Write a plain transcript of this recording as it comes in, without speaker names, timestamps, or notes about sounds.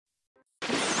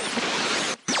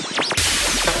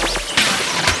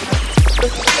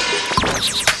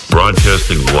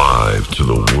Broadcasting live to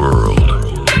the world.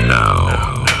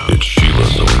 Now, it's Sheila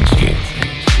Zielinski.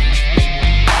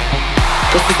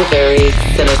 This is a very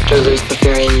sinister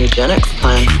Luciferian eugenics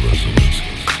plan.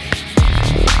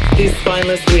 These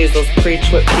spineless weasels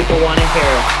preach what people want to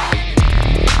hear.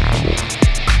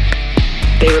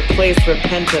 They replace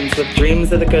repentance with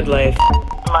dreams of the good life.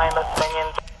 Mindless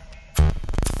minions.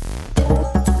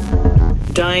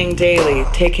 Dying daily,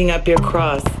 taking up your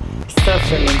cross,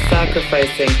 suffering and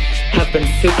sacrificing have been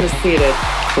superseded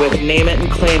with name it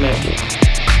and claim it.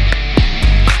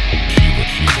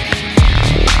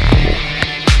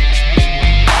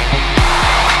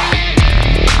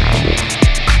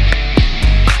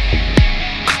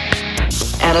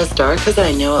 And as dark as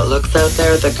I know it looks out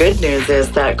there, the good news is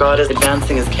that God is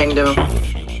advancing his kingdom.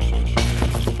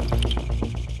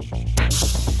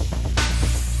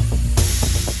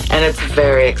 And it's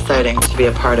very exciting to be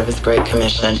a part of his great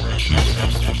commission.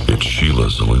 It's Sheila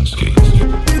Zielinski.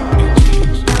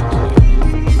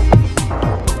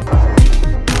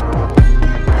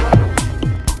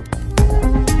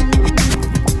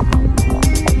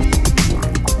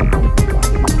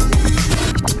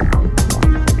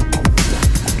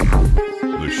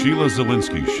 The Sheila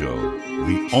Zielinski Show,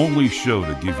 the only show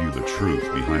to give you the truth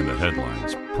behind the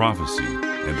headlines, prophecy,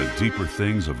 and the deeper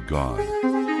things of God.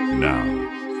 Now,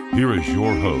 here is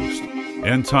your host,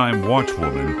 end-time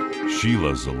watchwoman,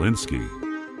 Sheila Zielinski.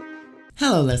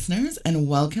 Hello, listeners, and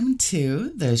welcome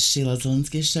to the Sheila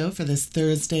Zielinski Show for this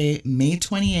Thursday, May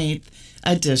 28th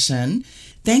edition.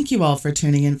 Thank you all for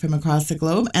tuning in from across the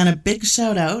globe, and a big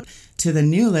shout out to the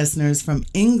new listeners from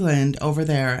England over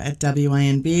there at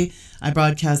WINB. I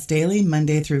broadcast daily,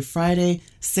 Monday through Friday,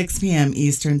 6 p.m.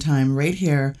 Eastern Time, right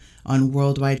here on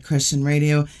Worldwide Christian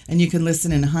Radio, and you can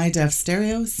listen in high-def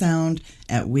stereo sound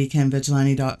at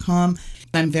weekendvigilante.com.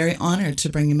 I'm very honored to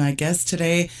bring you my guest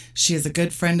today. She is a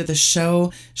good friend of the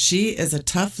show. She is a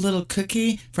tough little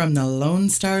cookie from the Lone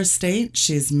Star State.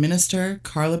 She's Minister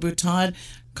Carla Butaud.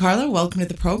 Carla, welcome to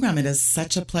the program. It is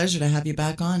such a pleasure to have you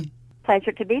back on.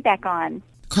 Pleasure to be back on.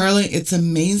 Carla, it's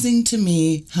amazing to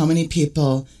me how many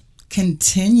people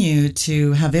continue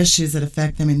to have issues that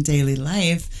affect them in daily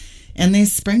life, and they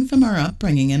spring from our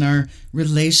upbringing and our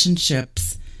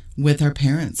relationships with our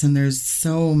parents. And there's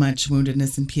so much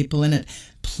woundedness in people, and it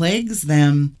plagues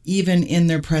them even in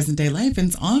their present day life. And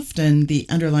it's often the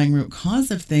underlying root cause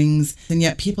of things, and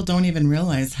yet people don't even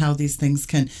realize how these things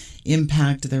can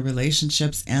impact their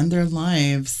relationships and their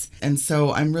lives. And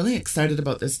so I'm really excited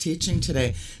about this teaching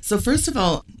today. So first of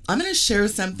all, I'm going to share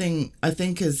something I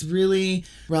think is really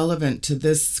relevant to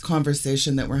this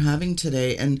conversation that we're having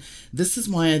today. And this is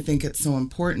why I think it's so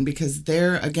important, because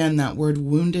there, again, that word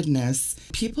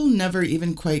woundedness, people never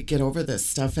even quite get over this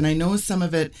stuff. And I know some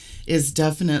of it is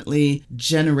definitely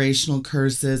generational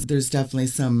curses. There's definitely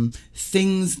some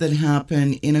things that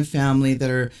happen in a family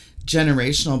that are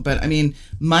generational. But I mean,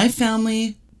 my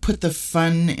family put the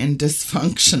fun in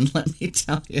dysfunction, let me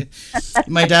tell you.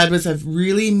 My dad was a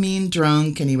really mean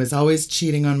drunk, and he was always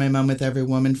cheating on my mom with every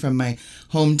woman from my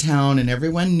hometown, and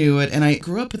everyone knew it. And I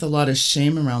grew up with a lot of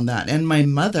shame around that. And my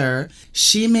mother,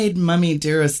 she made Mummy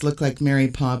Dearest look like Mary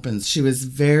Poppins. She was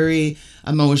very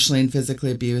emotionally and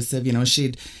physically abusive. You know,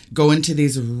 she'd go into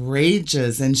these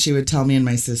rages, and she would tell me and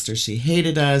my sister she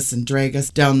hated us and drag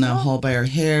us down the hall by our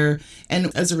hair.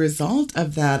 And as a result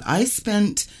of that, I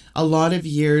spent a lot of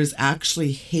years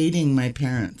actually hating my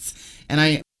parents. And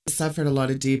I suffered a lot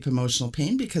of deep emotional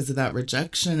pain because of that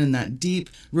rejection and that deep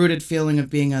rooted feeling of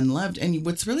being unloved. And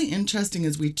what's really interesting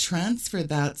is we transfer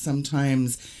that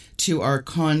sometimes to our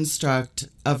construct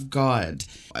of God.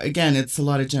 Again, it's a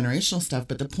lot of generational stuff,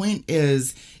 but the point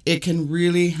is it can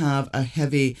really have a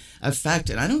heavy effect.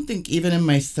 And I don't think even in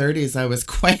my 30s I was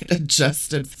quite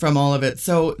adjusted from all of it.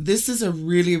 So this is a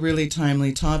really, really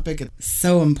timely topic. It's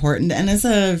so important. And as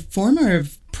a former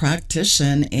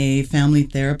practitioner, a family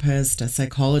therapist, a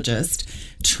psychologist,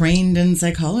 trained in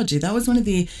psychology, that was one of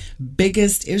the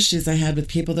biggest issues I had with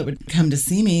people that would come to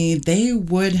see me. They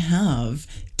would have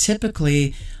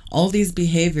typically all these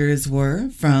behaviors were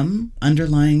from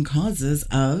underlying causes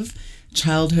of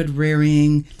childhood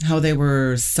rearing, how they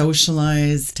were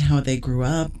socialized, how they grew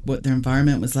up, what their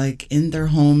environment was like in their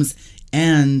homes,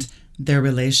 and their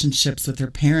relationships with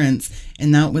their parents.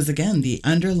 And that was, again, the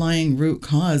underlying root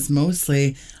cause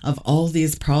mostly of all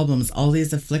these problems, all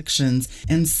these afflictions.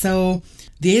 And so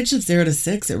the age of 0 to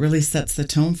 6, it really sets the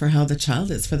tone for how the child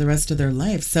is for the rest of their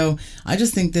life. So I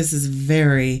just think this is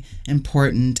very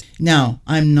important. Now,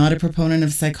 I'm not a proponent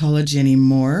of psychology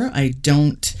anymore. I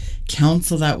don't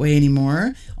counsel that way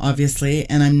anymore, obviously,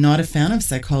 and I'm not a fan of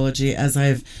psychology as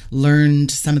I've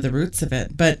learned some of the roots of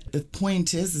it. But the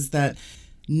point is that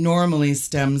normally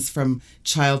stems from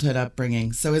childhood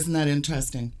upbringing. So isn't that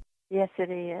interesting? Yes,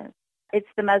 it is. It's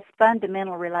the most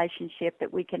fundamental relationship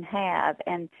that we can have.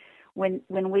 And when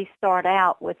we start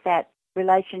out with that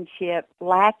relationship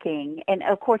lacking, and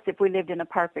of course if we lived in a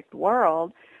perfect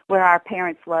world where our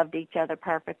parents loved each other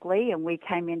perfectly and we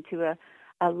came into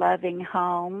a loving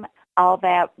home, all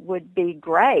that would be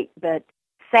great. But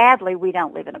sadly, we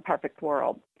don't live in a perfect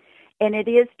world. And it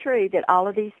is true that all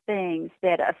of these things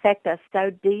that affect us so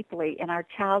deeply in our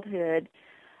childhood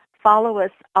follow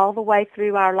us all the way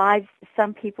through our lives,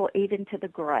 some people even to the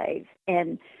grave.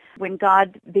 And when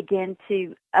God began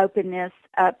to open this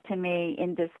up to me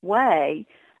in this way,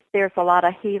 there's a lot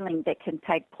of healing that can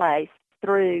take place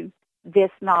through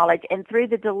this knowledge and through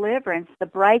the deliverance, the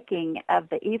breaking of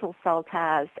the evil soul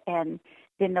ties, and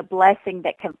then the blessing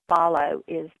that can follow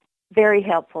is very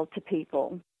helpful to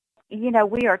people. You know,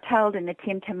 we are told in the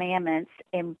Ten Commandments,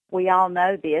 and we all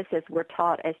know this as we're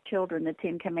taught as children, the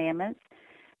Ten Commandments,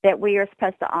 that we are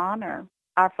supposed to honor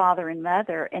our father and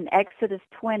mother. In Exodus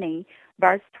 20,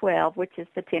 verse 12, which is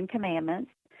the Ten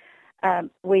Commandments,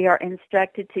 we are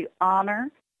instructed to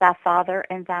honor thy father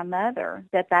and thy mother,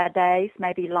 that thy days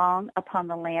may be long upon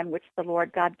the land which the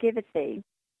Lord God giveth thee.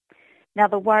 Now,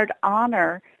 the word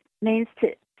honor means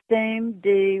to esteem,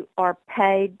 due, or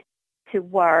paid to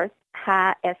worth,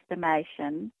 high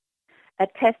estimation, a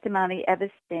testimony of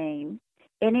esteem,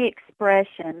 any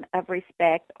expression of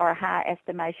respect or high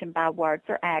estimation by words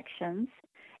or actions,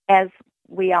 as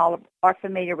we all are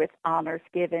familiar with honors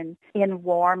given in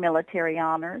war, military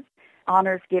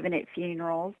honors given at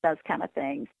funerals, those kind of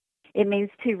things. It means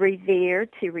to revere,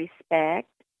 to respect,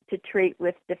 to treat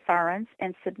with deference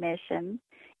and submission,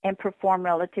 and perform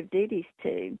relative duties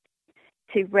to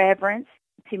reverence,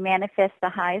 to manifest the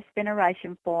highest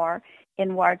veneration for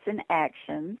in words and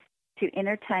actions, to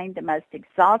entertain the most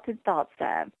exalted thoughts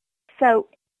of. So,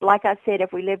 like I said,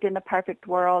 if we lived in the perfect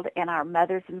world and our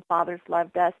mothers and fathers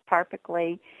loved us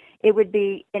perfectly, it would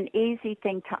be an easy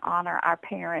thing to honor our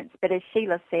parents. But as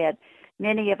Sheila said,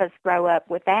 many of us grow up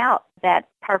without that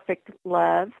perfect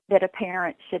love that a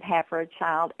parent should have for a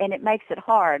child, and it makes it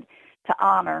hard to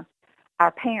honor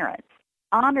our parents.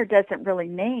 Honor doesn't really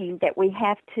mean that we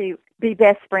have to be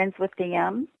best friends with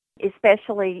them,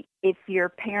 especially if your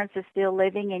parents are still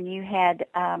living and you had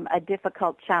a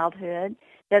difficult childhood.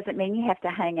 Doesn't mean you have to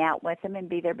hang out with them and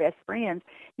be their best friends.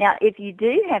 Now, if you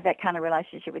do have that kind of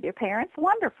relationship with your parents,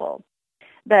 wonderful.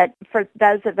 But for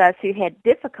those of us who had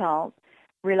difficult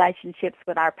relationships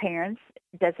with our parents,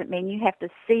 doesn't mean you have to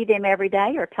see them every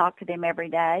day or talk to them every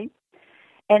day.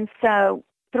 And so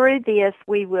through this,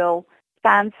 we will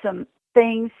find some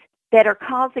things that are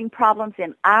causing problems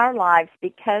in our lives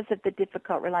because of the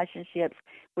difficult relationships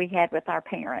we had with our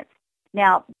parents.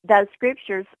 Now, those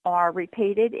scriptures are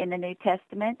repeated in the New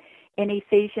Testament. In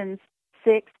Ephesians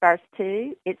 6, verse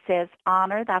 2, it says,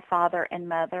 honor thy father and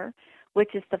mother,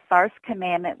 which is the first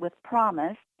commandment with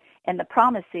promise. And the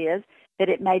promise is that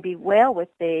it may be well with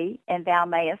thee and thou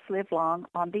mayest live long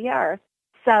on the earth.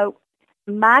 So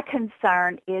my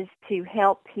concern is to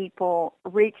help people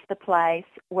reach the place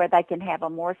where they can have a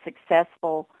more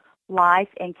successful life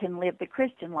and can live the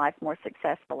Christian life more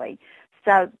successfully.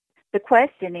 So the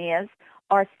question is,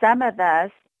 are some of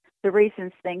us, the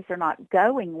reasons things are not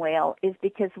going well is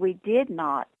because we did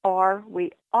not or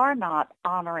we are not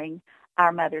honoring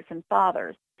our mothers and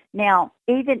fathers. Now,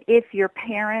 even if your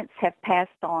parents have passed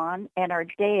on and are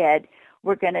dead,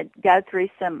 we're going to go through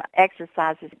some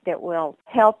exercises that will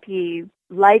help you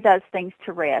lay those things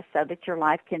to rest so that your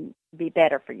life can be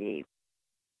better for you.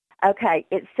 Okay,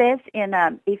 it says in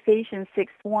Ephesians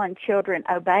 6:1, children,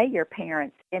 obey your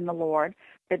parents in the Lord,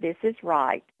 for this is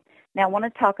right. Now, I want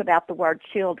to talk about the word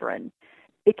children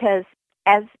because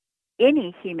as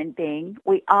any human being,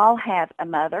 we all have a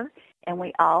mother and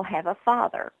we all have a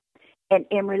father. And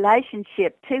in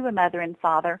relationship to a mother and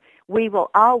father, we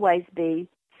will always be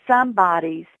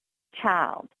somebody's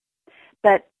child.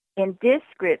 But in this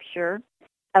scripture,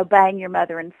 obeying your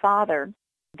mother and father,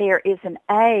 there is an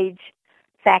age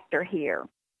factor here.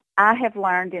 I have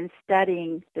learned in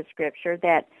studying the scripture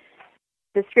that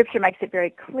the scripture makes it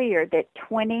very clear that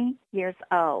 20 years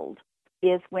old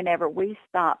is whenever we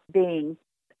stop being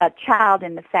a child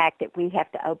in the fact that we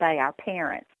have to obey our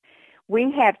parents.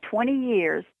 We have 20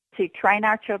 years to train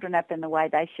our children up in the way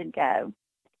they should go.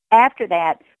 After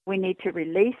that, we need to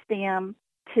release them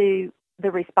to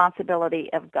the responsibility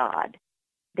of God.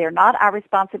 They're not our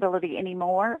responsibility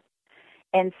anymore.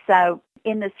 And so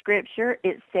in the scripture,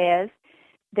 it says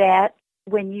that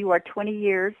when you are 20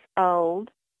 years old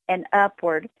and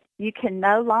upward, you can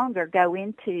no longer go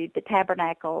into the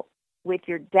tabernacle with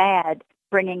your dad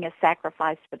bringing a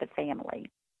sacrifice for the family.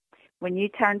 When you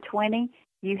turn 20,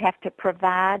 you have to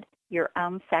provide your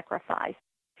own sacrifice.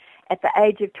 At the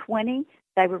age of 20,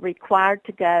 they were required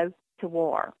to go to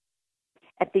war.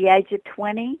 At the age of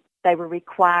 20, they were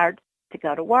required to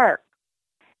go to work.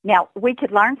 Now, we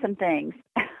could learn some things.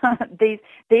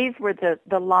 These were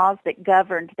the laws that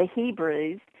governed the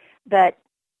Hebrews, but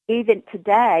even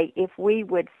today, if we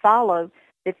would follow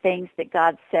the things that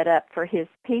God set up for his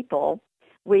people,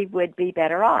 we would be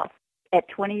better off. At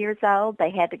 20 years old, they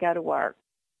had to go to work.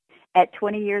 At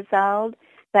 20 years old,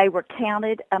 they were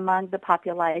counted among the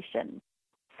population.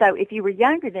 So if you were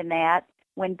younger than that,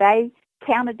 when they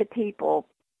counted the people,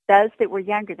 those that were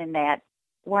younger than that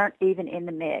weren't even in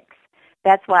the mix.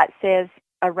 That's why it says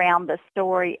around the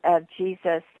story of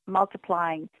Jesus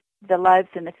multiplying the loaves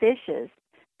and the fishes,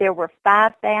 there were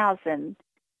 5,000,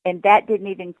 and that didn't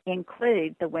even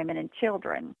include the women and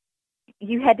children.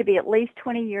 You had to be at least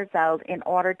 20 years old in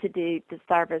order to do the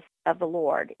service of the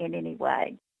Lord in any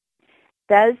way.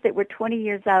 Those that were 20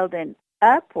 years old and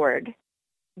upward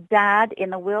died in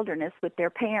the wilderness with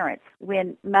their parents.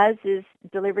 When Moses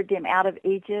delivered them out of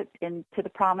Egypt and to the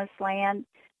promised land,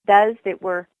 those that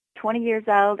were 20 years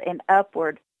old and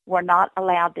upward were not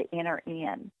allowed to enter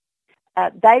in.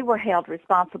 They were held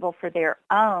responsible for their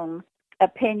own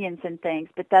opinions and things,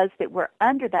 but those that were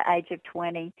under the age of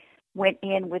 20 went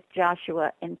in with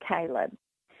Joshua and Caleb.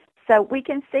 So we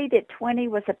can see that 20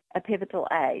 was a pivotal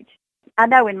age. I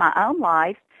know in my own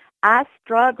life, I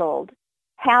struggled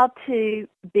how to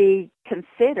be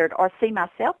considered or see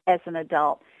myself as an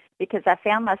adult because I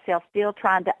found myself still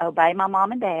trying to obey my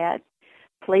mom and dad,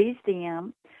 please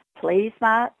them, please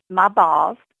my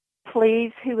boss,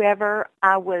 please whoever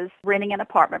I was renting an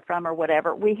apartment from or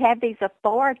whatever. We have these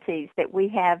authorities that we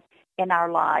have in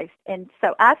our lives. And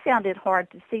so I found it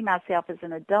hard to see myself as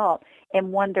an adult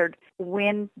and wondered,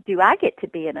 when do I get to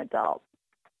be an adult?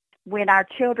 When our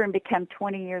children become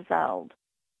 20 years old,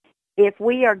 if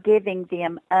we are giving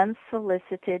them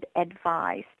unsolicited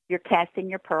advice, you're casting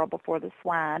your pearl before the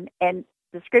swine, and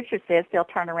the scripture says they'll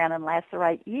turn around and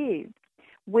lacerate you.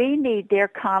 We need their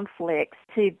conflicts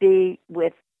to be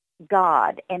with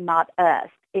God and not us.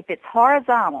 If it's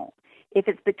horizontal, if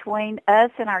it's between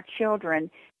us and our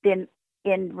children, then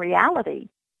in reality,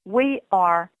 we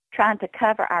are trying to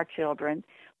cover our children.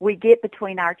 We get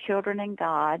between our children and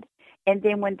God, and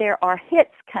then when there are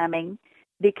hits coming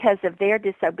because of their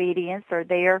disobedience or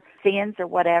their sins or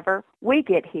whatever, we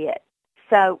get hit.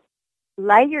 So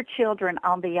lay your children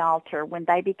on the altar when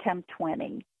they become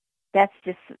 20. That's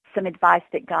just some advice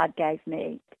that God gave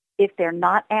me. If they're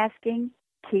not asking,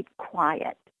 keep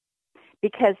quiet.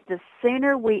 Because the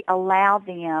sooner we allow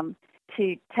them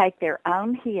to take their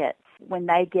own hits when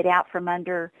they get out from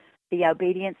under the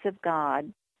obedience of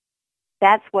God,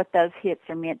 that's what those hits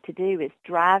are meant to do, is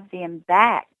drive them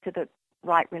back to the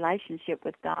right relationship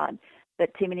with God.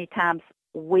 But too many times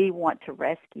we want to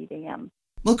rescue them.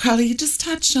 Well, Carla, you just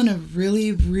touched on a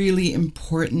really, really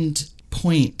important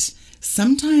point.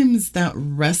 Sometimes that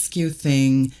rescue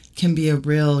thing can be a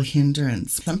real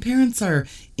hindrance. Some parents are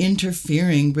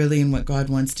interfering really in what God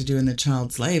wants to do in the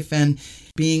child's life and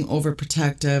being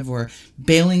overprotective or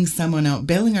bailing someone out,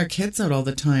 bailing our kids out all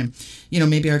the time. You know,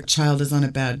 maybe our child is on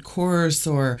a bad course,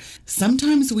 or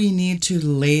sometimes we need to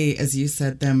lay, as you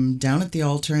said, them down at the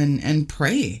altar and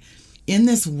pray. In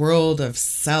this world of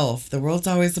self, the world's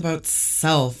always about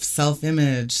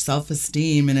self-image,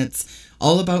 self-esteem, and it's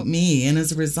all about me. And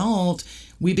as a result,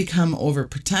 we become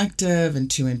overprotective and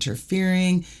too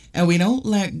interfering, and we don't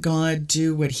let God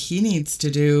do what he needs to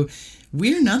do.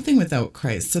 We're nothing without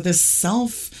Christ. So this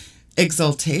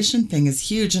self-exaltation thing is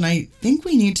huge, and I think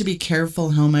we need to be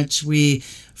careful how much we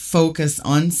focus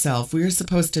on self. We are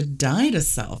supposed to die to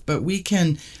self, but we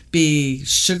can be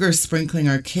sugar sprinkling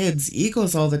our kids'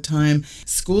 egos all the time.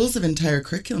 Schools have entire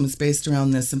curriculums based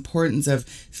around this importance of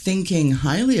thinking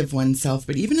highly of oneself,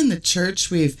 but even in the church,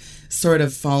 we've sort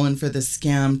of fallen for the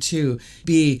scam to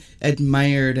be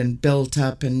admired and built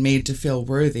up and made to feel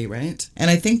worthy, right?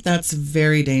 And I think that's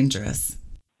very dangerous.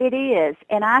 It is,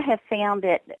 and I have found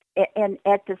it, and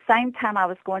at the same time I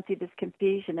was going through this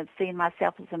confusion of seeing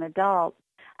myself as an adult,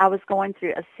 I was going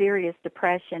through a serious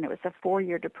depression. It was a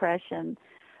 4-year depression.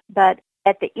 But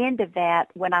at the end of that,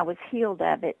 when I was healed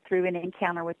of it through an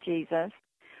encounter with Jesus,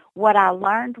 what I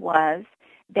learned was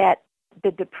that the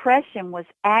depression was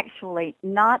actually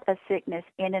not a sickness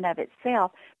in and of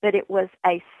itself, but it was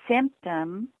a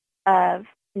symptom of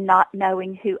not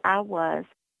knowing who I was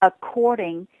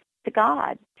according to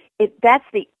God. That's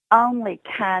the only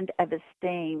kind of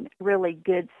esteem, really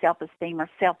good self-esteem or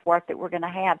self-worth that we're going to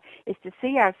have, is to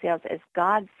see ourselves as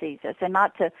God sees us and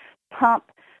not to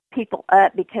pump people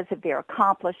up because of their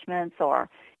accomplishments or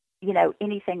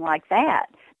anything like that,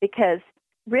 because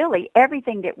really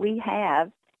everything that we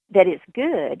have that is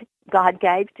good, God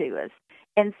gave to us.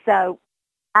 And so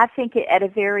I think at a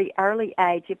very early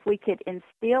age, if we could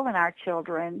instill in our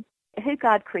children who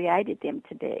God created them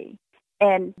to be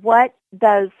and what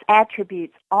those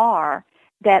attributes are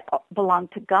that belong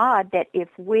to God, that if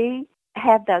we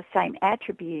have those same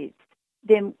attributes,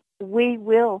 then we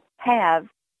will have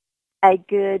a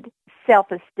good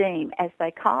self-esteem, as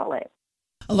they call it.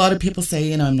 A lot of people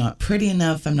say, I'm not pretty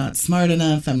enough, I'm not smart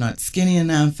enough, I'm not skinny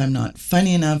enough, I'm not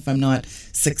funny enough, I'm not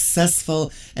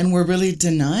successful. And we're really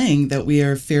denying that we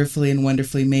are fearfully and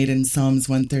wonderfully made in Psalms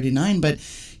 139. But,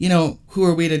 who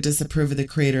are we to disapprove of the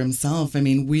Creator himself? I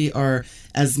mean, we are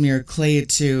as mere clay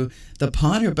to the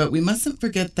potter, but we mustn't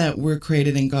forget that we're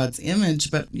created in God's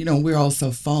image, but, we're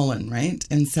also fallen, right?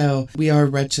 And so we are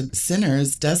wretched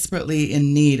sinners desperately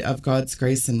in need of God's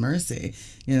grace and mercy.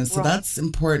 So Right. That's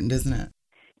important, isn't it?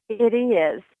 It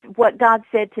is. What God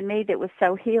said to me that was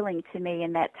so healing to me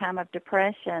in that time of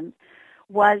depression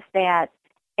was that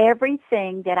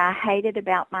everything that I hated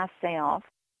about myself,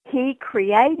 He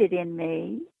created in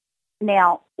me.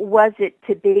 Now, was it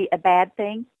to be a bad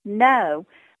thing? No,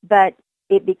 but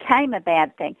it became a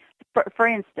bad thing. For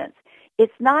instance,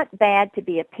 it's not bad to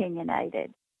be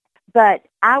opinionated, but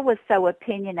I was so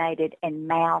opinionated and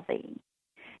mouthy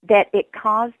that it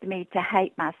caused me to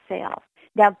hate myself.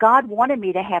 Now, God wanted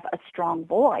me to have a strong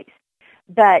voice,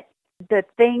 but the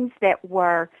things that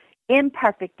were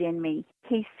imperfect in me,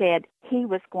 He said He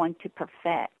was going to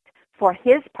perfect for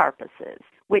His purposes,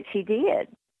 which He did.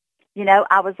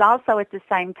 I was also at the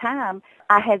same time,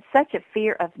 I had such a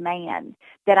fear of man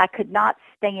that I could not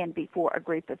stand before a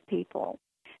group of people.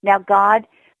 Now, God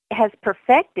has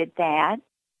perfected that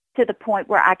to the point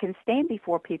where I can stand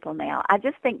before people now. I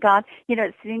just think God,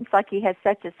 it seems like He has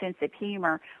such a sense of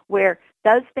humor where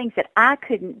those things that I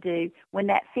couldn't do when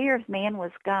that fear of man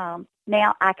was gone,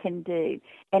 now I can do.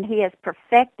 And He has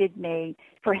perfected me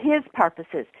for His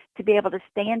purposes to be able to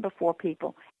stand before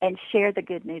people and share the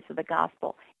good news of the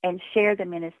gospel and share the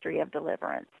ministry of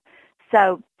deliverance.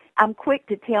 So I'm quick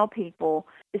to tell people,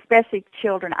 especially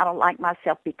children, I don't like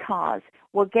myself because,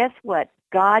 well, guess what?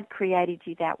 God created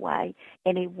you that way,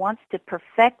 and He wants to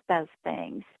perfect those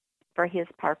things for His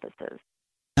purposes.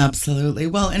 Absolutely.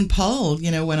 Well, and Paul,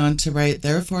 went on to write,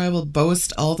 "Therefore I will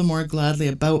boast all the more gladly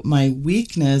about my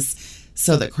weakness,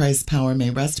 so that Christ's power may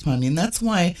rest upon me." And that's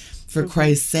why, for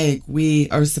Christ's sake, we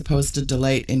are supposed to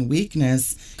delight in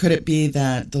weakness. Could it be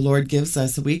that the Lord gives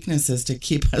us weaknesses to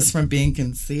keep us from being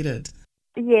conceited?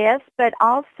 Yes, but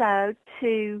also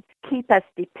to keep us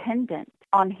dependent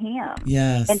on Him.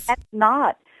 Yes. And that's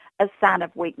not a sign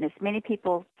of weakness. Many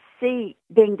people see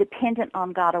being dependent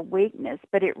on God a weakness,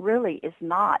 but it really is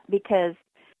not, because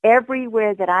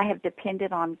everywhere that I have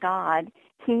depended on God,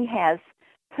 He has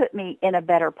put me in a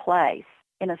better place,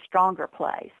 in a stronger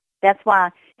place. That's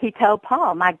why He told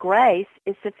Paul, "My grace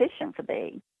is sufficient for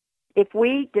thee." If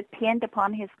we depend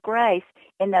upon His grace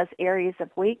in those areas of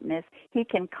weakness, He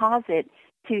can cause it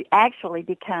to actually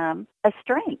become a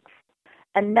strength.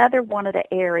 Another one of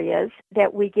the areas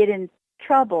that we get in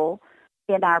trouble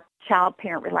in our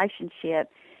child-parent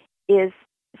relationship is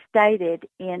stated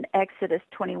in Exodus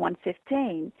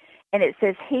 21:15, and it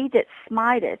says, "He that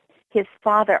smiteth his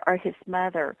father or his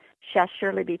mother shall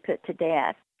surely be put to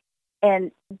death."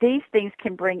 And these things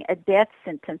can bring a death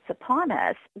sentence upon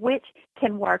us, which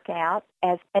can work out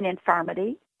as an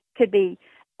infirmity, could be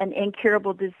an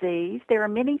incurable disease. There are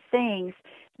many things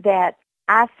that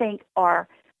I think are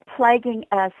plaguing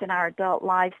us in our adult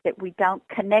lives that we don't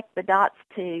connect the dots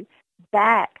to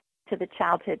back to the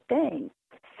childhood thing.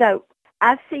 So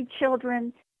I see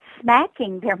children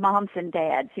smacking their moms and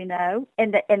dads, and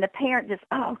the parent just,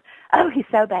 oh, he's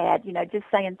so bad, just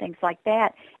saying things like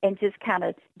that and just kind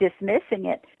of dismissing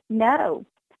it. No,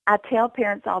 I tell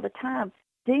parents all the time,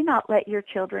 do not let your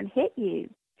children hit you.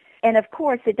 And of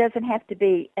course, it doesn't have to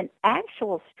be an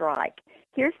actual strike.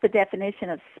 Here's the definition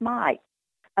of smite: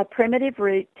 a primitive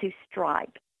root to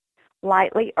strike,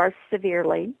 lightly or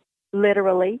severely,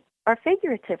 literally or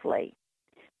figuratively.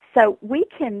 So we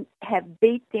can have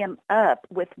beat them up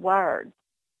with words,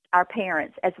 our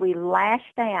parents, as we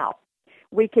lashed out.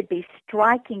 We could be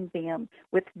striking them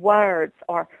with words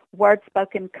or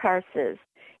word-spoken curses.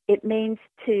 It means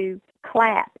to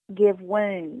clap, give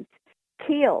wounds,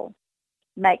 kill,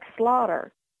 make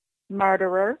slaughter,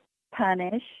 murderer,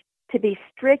 punish, to be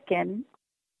stricken.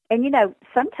 And,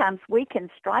 sometimes we can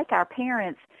strike our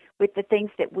parents with the things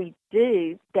that we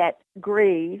do that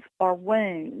grieve or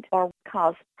wound or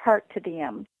cause hurt to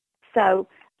them. So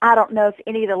I don't know if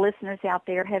any of the listeners out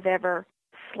there have ever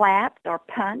slapped or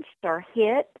punched or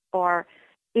hit or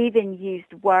even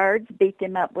used words, beat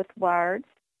them up with words.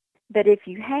 But if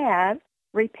you have,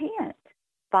 repent.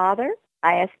 Father,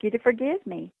 I ask you to forgive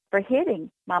me for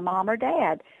hitting my mom or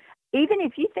dad, even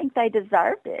if you think they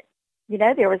deserved it. You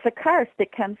know, there was a curse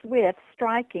that comes with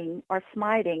striking or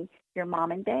smiting your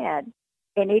mom and dad.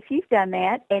 And if you've done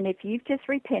that, and if you've just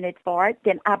repented for it,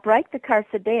 then I break the curse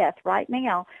of death right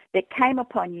now that came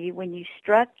upon you when you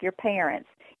struck your parents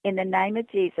in the name of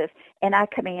Jesus. And I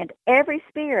command every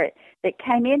spirit that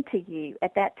came into you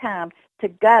at that time to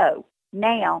go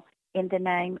now in the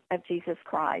name of Jesus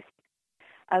Christ.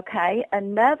 Okay,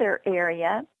 another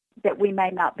area that we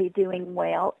may not be doing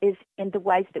well is in the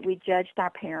ways that we judged our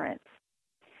parents.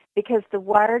 Because the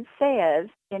Word says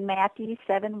in Matthew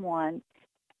 7:1,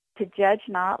 to judge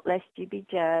not lest you be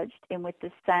judged, and with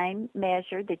the same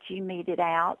measure that you meted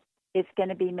out, it's going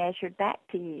to be measured back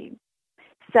to you.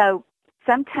 So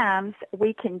sometimes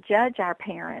we can judge our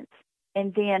parents,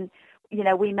 and then, you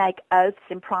know, we make oaths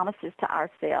and promises to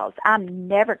ourselves. I'm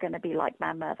never going to be like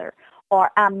my mother,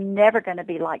 or I'm never going to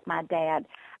be like my dad.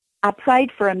 I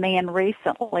prayed for a man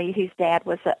recently whose dad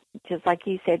was, just like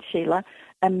you said, Sheila,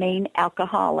 a mean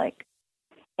alcoholic.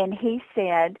 And he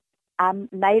said, I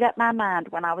made up my mind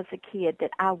when I was a kid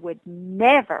that I would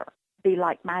never be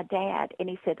like my dad. And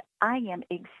he said, I am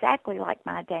exactly like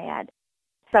my dad.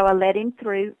 So I led him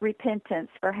through repentance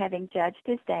for having judged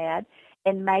his dad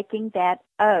and making that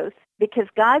oath, because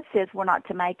God says we're not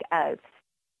to make oaths.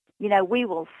 You know, we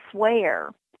will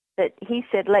swear, but he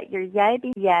said, let your yea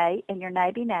be yea and your nay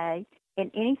be nay,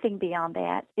 and anything beyond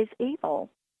that is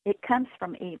evil. It comes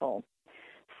from evil.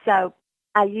 So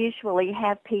I usually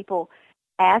have people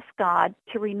ask God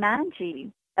to remind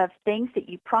you of things that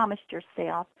you promised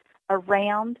yourself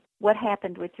around what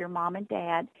happened with your mom and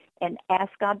dad, and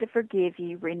ask God to forgive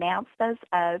you, renounce those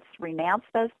oaths, renounce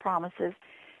those promises,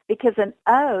 because an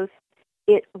oath,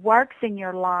 it works in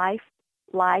your life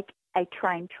like a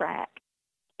train track.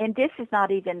 And this is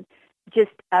not even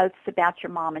just oaths about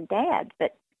your mom and dad,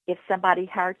 but if somebody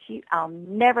hurts you, I'll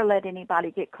never let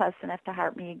anybody get close enough to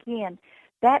hurt me again.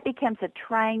 That becomes a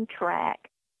train track.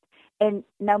 And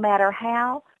no matter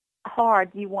how hard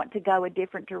you want to go a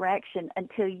different direction,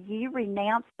 until you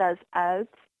renounce those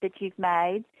oaths that you've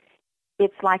made,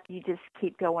 it's like you just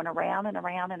keep going around and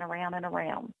around and around and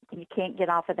around. You can't get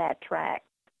off of that track.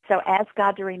 So ask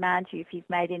God to remind you if you've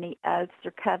made any oaths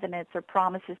or covenants or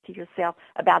promises to yourself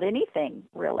about anything,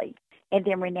 really, and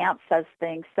then renounce those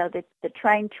things so that the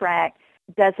train track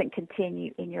doesn't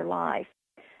continue in your life.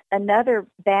 Another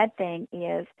bad thing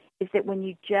is that when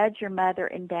you judge your mother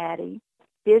and daddy,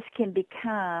 this can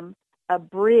become a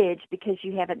bridge, because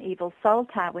you have an evil soul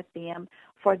tie with them,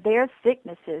 for their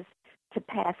sicknesses to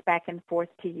pass back and forth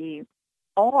to you.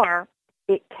 Or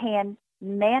it can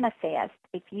manifest,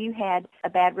 if you had a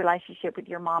bad relationship with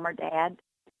your mom or dad,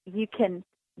 you can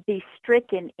be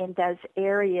stricken in those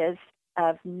areas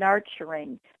of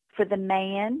nurturing. For the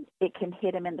man, it can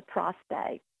hit him in the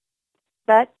prostate.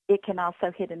 But it can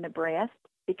also hit in the breast,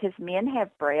 because men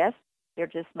have breasts. They're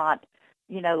just not,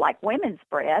 you know, like women's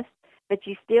breasts, but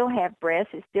you still have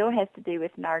breasts. It still has to do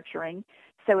with nurturing.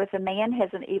 So if a man has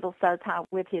an evil soul tie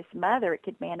with his mother, it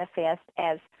could manifest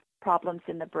as problems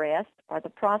in the breast or the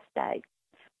prostate.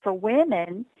 For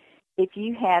women, if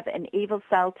you have an evil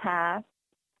soul tie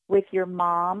with your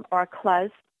mom or a close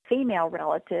female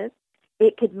relative,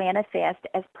 it could manifest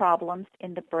as problems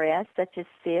in the breast, such as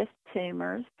cysts,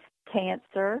 tumors,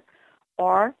 cancer,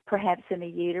 or perhaps in the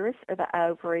uterus or the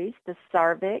ovaries, the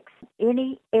cervix,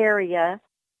 any area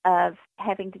of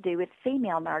having to do with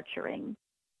female nurturing.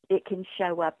 It can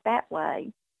show up that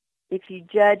way. If you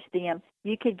judge them,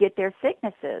 you could get their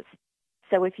sicknesses.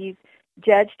 So if you've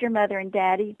judged your mother and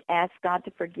daddy, ask God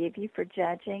to forgive you for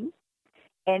judging,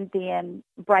 and then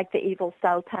break the evil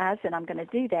soul ties, and I'm going to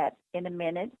do that in a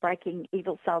minute, breaking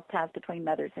evil soul ties between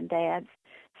mothers and dads,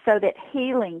 so that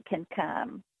healing can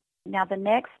come. Now, the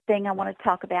next thing I want to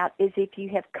talk about is if you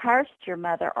have cursed your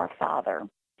mother or father.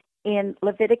 In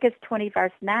Leviticus 20,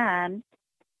 verse 9,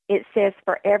 it says,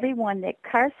 for everyone that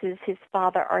curses his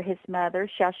father or his mother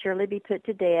shall surely be put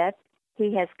to death.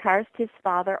 He has cursed his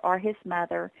father or his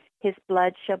mother. His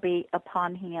blood shall be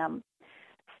upon him.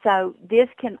 So this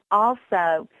can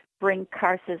also bring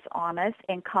curses on us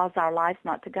and cause our lives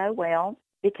not to go well,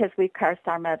 because we've cursed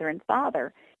our mother and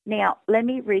father. Now, let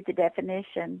me read the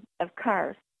definition of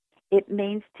curse. It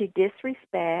means to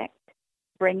disrespect,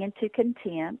 bring into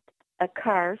contempt,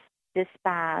 accurse,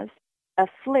 despise,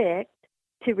 afflict,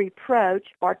 to reproach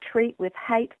or treat with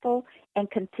hateful and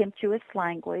contemptuous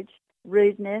language,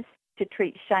 rudeness, to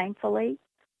treat shamefully,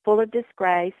 full of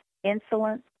disgrace,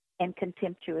 insolence, and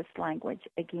contemptuous language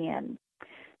again.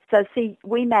 So, see,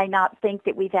 we may not think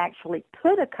that we've actually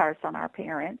put a curse on our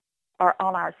parents or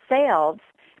on ourselves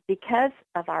because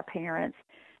of our parents,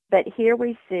 but here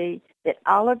we see that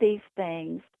all of these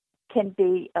things can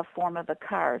be a form of a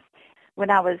curse. When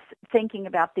I was thinking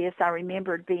about this, I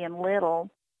remembered being little.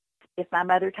 If my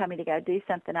mother told me to go do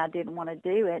something I didn't want to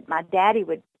do it, my daddy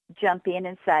would jump in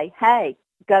and say, "Hey,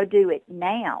 go do it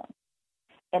now."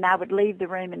 And I would leave the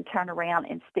room and turn around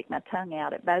and stick my tongue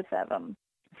out at both of them.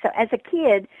 So as a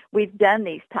kid, we've done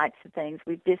these types of things.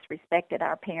 We've disrespected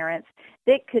our parents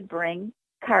that could bring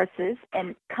curses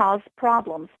and cause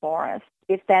problems for us.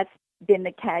 If that's been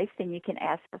the case, then you can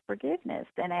ask for forgiveness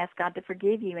and ask God to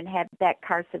forgive you and have that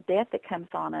curse of death that comes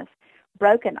on us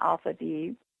broken off of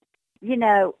you. You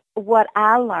know, what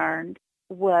I learned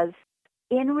was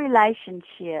in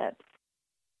relationships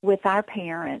with our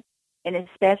parents, and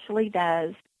especially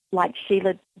those like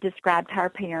Sheila described her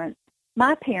parents,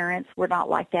 my parents were not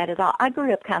like that at all. I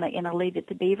grew up kind of in a Leave It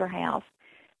to Beaver house,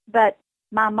 but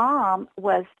my mom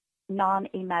was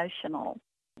non-emotional.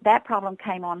 That problem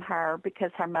came on her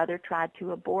because her mother tried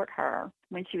to abort her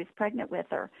when she was pregnant with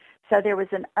her. So there was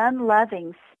an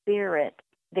unloving spirit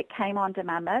that came onto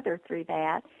my mother through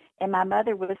that, and my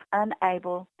mother was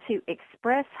unable to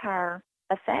express her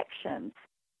affections.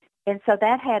 And so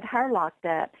that had her locked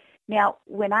up. Now,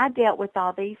 when I dealt with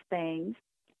all these things,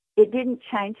 it didn't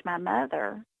change my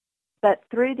mother, but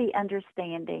through the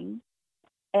understanding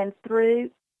and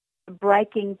through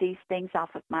breaking these things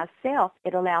off of myself,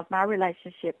 it allowed my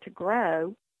relationship to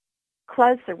grow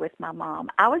closer with my mom.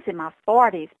 I was in my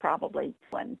 40s probably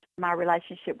when my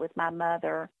relationship with my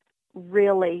mother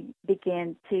really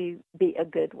began to be a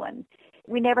good one.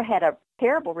 We never had a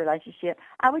terrible relationship.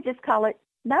 I would just call it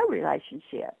no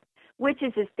relationship, which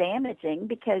is as damaging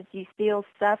because you still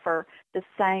suffer the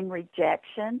same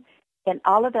rejection and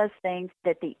all of those things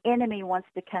that the enemy wants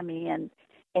to come in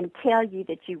and tell you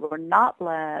that you were not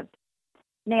loved.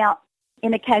 Now,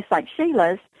 in a case like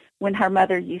Sheila's, when her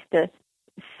mother used to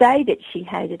say that she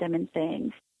hated them and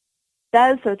things,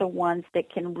 those are the ones that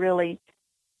can really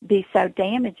be so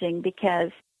damaging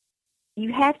because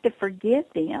you have to forgive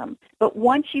them. But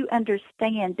once you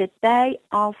understand that they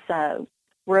also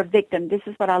were a victim, this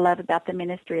is what I love about the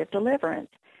ministry of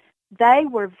deliverance. They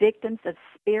were victims of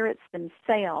spirits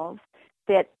themselves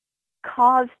that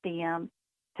caused them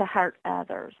to hurt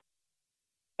others.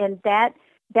 And that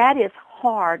is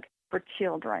hard for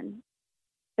children.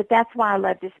 But that's why I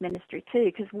love this ministry too,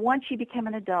 because once you become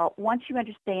an adult, once you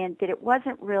understand that it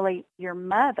wasn't really your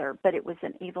mother, but it was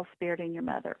an evil spirit in your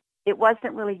mother. It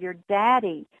wasn't really your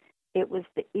daddy. It was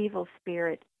the evil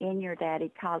spirit in your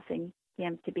daddy causing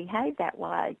him to behave that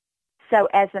way. So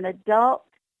as an adult,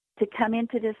 to come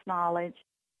into this knowledge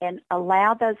and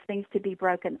allow those things to be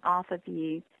broken off of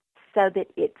you so that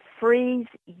it frees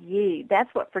you.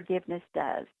 That's what forgiveness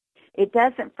does. It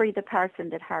doesn't free the person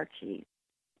that hurts you.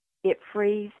 It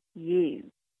frees you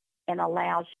and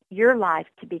allows your life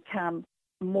to become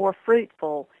more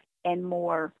fruitful and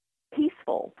more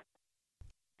peaceful.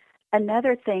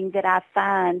 Another thing that I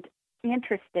find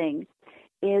interesting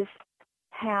is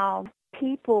how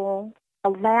people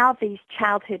allow these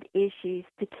childhood issues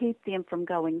to keep them from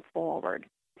going forward.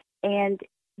 And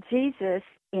Jesus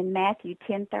in Matthew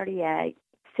 10:38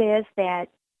 says that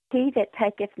he that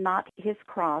taketh not his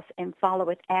cross and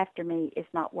followeth after me is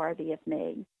not worthy of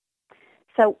me.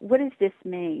 So what does this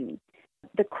mean?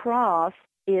 The cross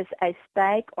is a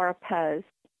stake or a post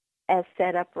as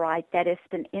set upright that is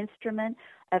an instrument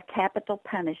of capital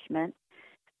punishment,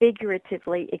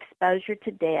 figuratively exposure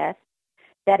to death,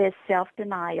 that is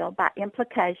self-denial, by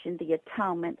implication the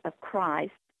atonement of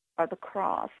Christ or the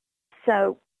cross.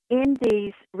 So in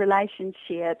these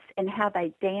relationships and how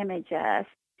they damage us,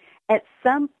 at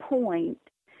some point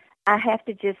I have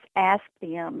to just ask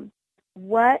them,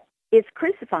 what is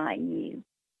crucifying you?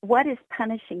 What is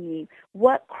punishing you?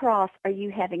 What cross are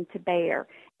you having to bear?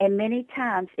 And many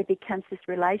times it becomes this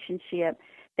relationship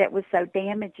that was so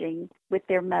damaging with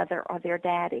their mother or their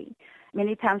daddy.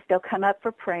 Many times they'll come up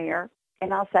for prayer,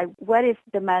 and I'll say, what is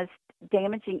the most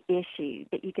damaging issue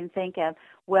that you can think of?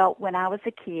 Well, when I was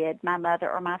a kid, my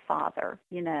mother or my father,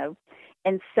 you know.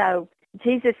 And so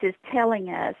Jesus is telling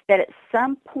us that at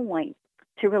some point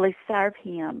to really serve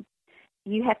him,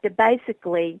 you have to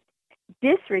basically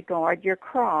disregard your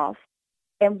cross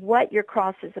and what your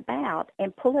cross is about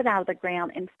and pull it out of the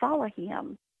ground and follow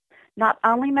him. Not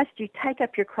only must you take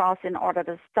up your cross in order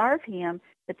to serve him,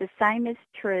 but the same is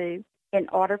true in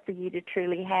order for you to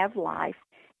truly have life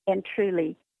and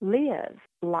truly live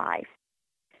life.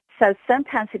 So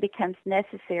sometimes it becomes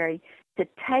necessary to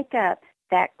take up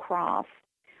that cross,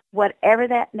 whatever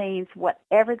that means,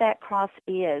 whatever that cross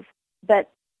is.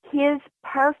 But His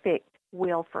perfect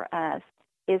will for us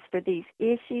is for these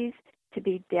issues to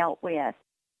be dealt with.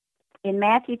 In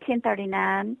Matthew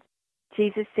 10:39,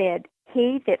 Jesus said,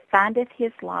 "He that findeth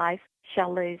his life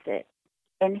shall lose it,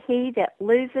 and he that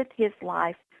loseth his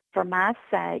life for my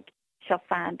sake shall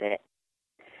find it."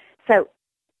 So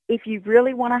if you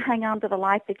really want to hang on to the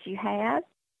life that you have,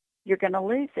 you're going to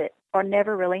lose it or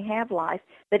never really have life.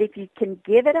 But if you can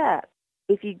give it up,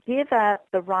 if you give up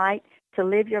the right to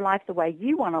live your life the way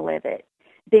you want to live it,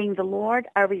 being the Lord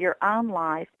over your own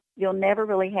life, you'll never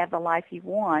really have the life you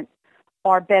want,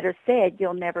 or better said,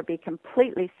 you'll never be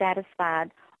completely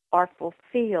satisfied or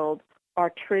fulfilled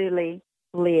or truly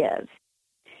live.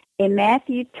 In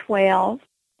Matthew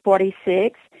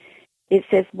 12:46, it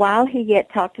says, "While he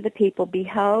yet talked to the people,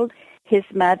 behold, his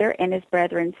mother and his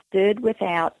brethren stood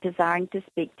without, desiring to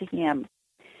speak to him.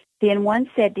 Then one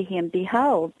said to him,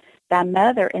 Behold, thy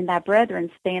mother and thy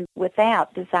brethren stand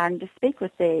without, desiring to speak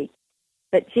with thee.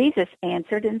 But Jesus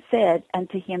answered and said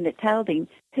unto him that told him,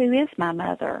 Who is my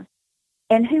mother?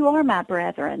 And who are my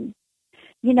brethren?"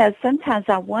 You know, sometimes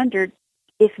I wondered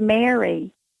if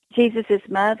Mary, Jesus'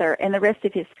 mother, and the rest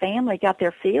of his family got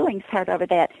their feelings hurt over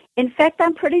that. In fact,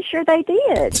 I'm pretty sure they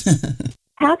did.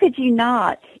 How could you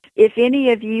not? If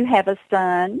any of you have a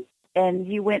son and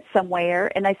you went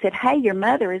somewhere and they said, "Hey, your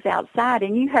mother is outside,"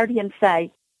 and you heard him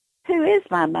say, "Who is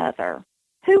my mother?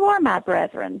 Who are my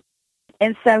brethren?"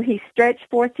 And so he stretched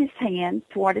forth his hand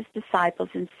toward his disciples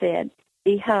and said,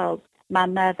 "Behold, my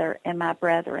mother and my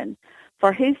brethren.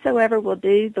 For whosoever will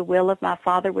do the will of my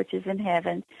Father which is in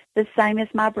heaven, the same is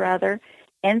my brother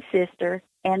and sister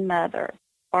and mother."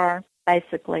 Or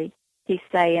basically, he's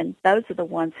saying, those are the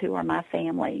ones who are my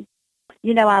family.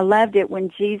 You know, I loved it when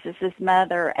Jesus'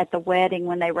 mother at the wedding,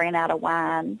 when they ran out of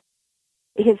wine,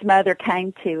 his mother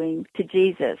came to him, to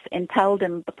Jesus, and told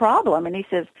him the problem. And he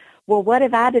says, "Well, what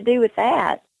have I to do with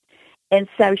that?" And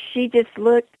so she just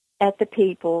looked at the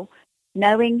people,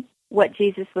 knowing what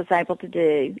Jesus was able to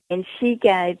do, and she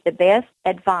gave the best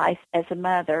advice as a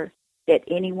mother that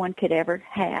anyone could ever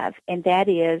have, and that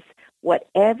is,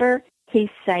 whatever he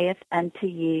saith unto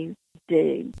you,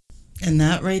 do. And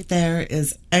that right there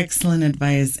is excellent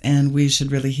advice, and we should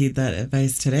really heed that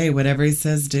advice today. Whatever he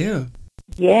says, do.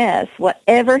 Yes,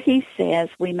 whatever he says,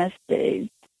 we must do.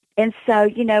 And so,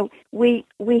 you know, we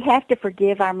have to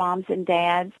forgive our moms and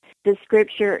dads. The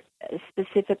Scripture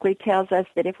specifically tells us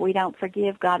that if we don't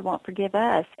forgive, God won't forgive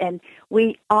us. And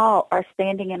we all are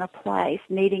standing in a place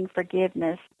needing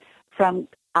forgiveness from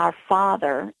our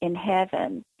Father in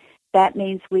heaven. That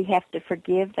means we have to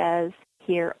forgive those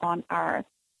here on earth.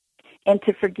 And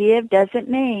to forgive doesn't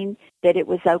mean that it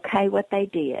was okay what they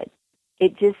did.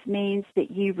 It just means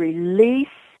that you release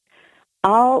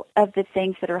all of the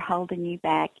things that are holding you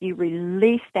back. You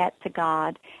release that to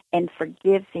God and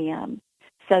forgive them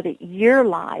so that your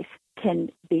life can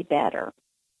be better.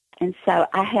 And so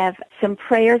I have some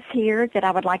prayers here that I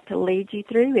would like to lead you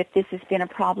through if this has been a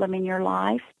problem in your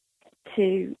life,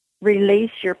 to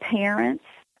release your parents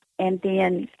and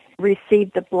then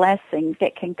receive the blessing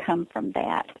that can come from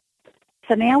that.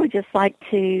 So now we'd just like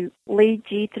to lead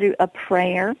you through a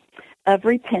prayer of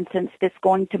repentance that's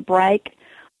going to break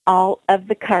all of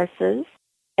the curses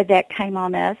that came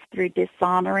on us through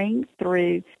dishonoring,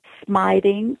 through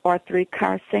smiting, or through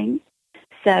cursing.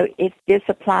 So if this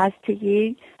applies to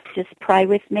you, just pray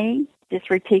with me. Just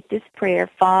repeat this prayer.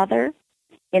 Father,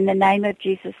 in the name of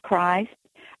Jesus Christ,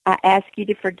 I ask you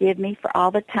to forgive me for all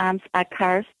the times I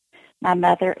cursed my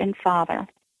mother and father.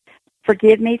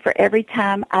 Forgive me for every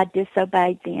time I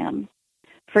disobeyed them.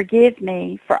 Forgive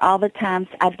me for all the times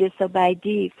I disobeyed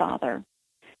you, Father.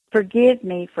 Forgive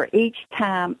me for each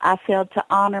time I failed to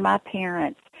honor my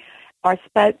parents or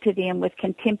spoke to them with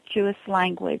contemptuous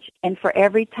language, and for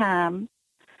every time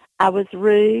I was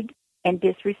rude and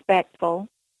disrespectful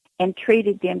and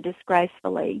treated them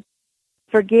disgracefully.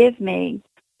 Forgive me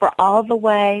for all the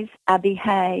ways I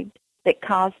behaved that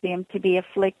caused them to be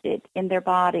afflicted in their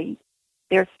body,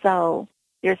 their soul,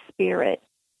 their spirit,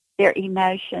 their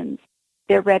emotions,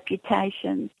 their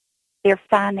reputations, their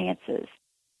finances,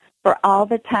 for all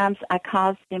the times I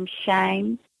caused them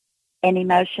shame and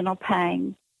emotional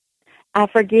pain. I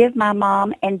forgive my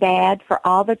mom and dad for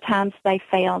all the times they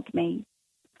failed me,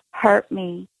 hurt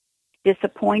me,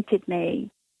 disappointed me,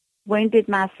 wounded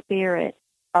my spirit,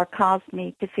 or caused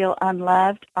me to feel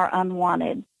unloved or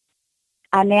unwanted.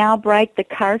 I now break the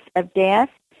curse of death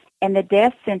and the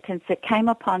death sentence that came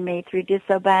upon me through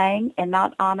disobeying and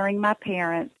not honoring my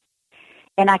parents.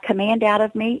 And I command out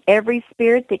of me every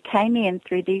spirit that came in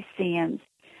through these sins.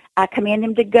 I command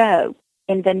them to go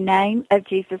in the name of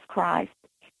Jesus Christ.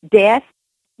 Death,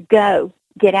 go,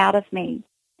 get out of me.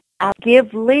 I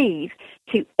give leave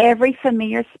to every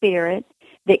familiar spirit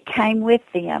that came with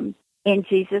them in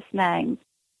Jesus' name.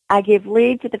 I give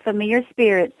leave to the familiar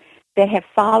spirits that have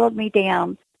followed me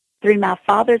down through my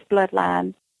father's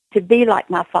bloodline to be like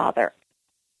my father.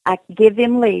 I give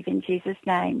them leave in Jesus'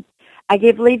 name. I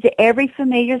give leave to every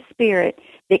familiar spirit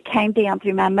that came down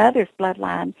through my mother's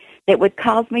bloodline that would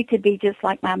cause me to be just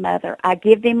like my mother. I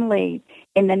give them leave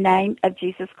in the name of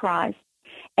Jesus Christ.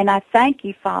 And I thank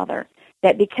you, Father,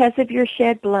 that because of your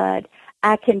shed blood,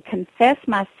 I can confess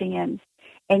my sins,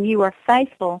 and you are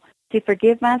faithful to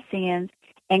forgive my sins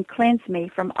and cleanse me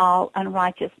from all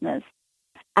unrighteousness.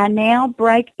 I now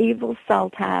break evil soul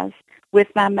ties with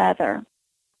my mother.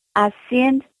 I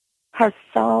send her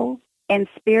soul and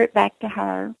spirit back to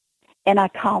her, and I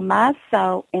call my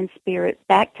soul and spirit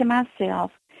back to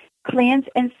myself, cleansed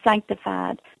and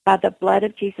sanctified by the blood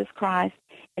of Jesus Christ.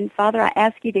 And Father, I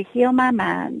ask you to heal my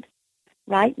mind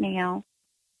right now.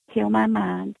 Heal my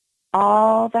mind.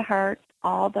 All the hurt,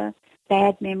 all the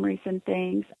bad memories and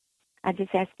things, I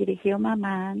just ask you to heal my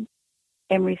mind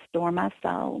and restore my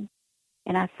soul.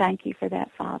 And I thank you for that,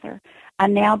 Father. I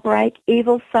now break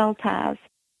evil soul ties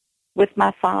with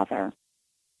my Father.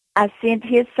 I send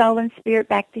his soul and spirit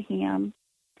back to him,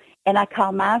 and I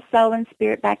call my soul and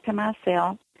spirit back to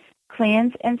myself,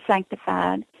 cleansed and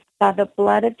sanctified by the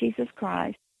blood of Jesus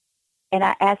Christ. And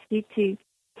I ask you to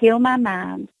heal my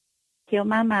mind,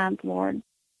 Lord,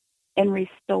 and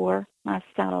restore my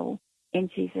soul in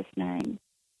Jesus' name.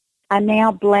 I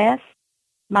now bless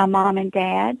my mom and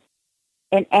dad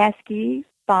and ask you,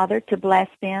 Father, to bless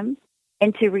them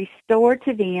and to restore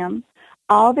to them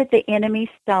all that the enemy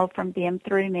stole from them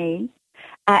through me.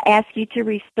 I ask you to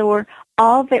restore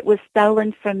all that was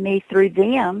stolen from me through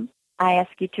them. I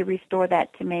ask you to restore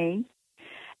that to me.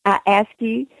 I ask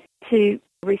you to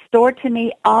restore to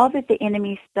me all that the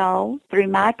enemy stole through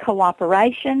my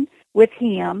cooperation with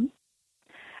him.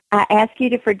 I ask you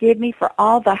to forgive me for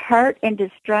all the hurt and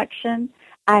destruction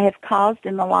I have caused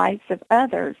in the lives of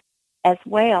others as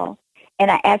well.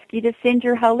 And I ask you to send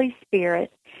your Holy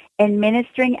Spirit and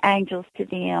ministering angels to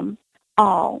them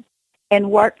all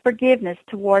and work forgiveness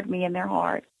toward me in their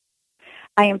heart.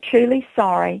 I am truly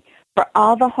sorry for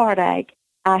all the heartache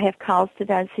I have caused to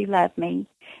those who love me.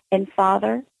 And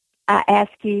Father, I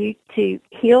ask you to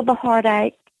heal the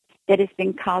heartache that has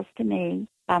been caused to me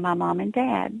by my mom and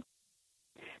dad.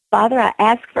 Father, I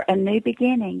ask for a new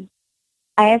beginning.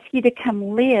 I ask you to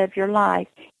come live your life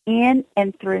in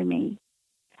and through me.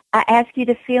 I ask you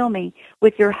to fill me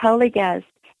with your Holy Ghost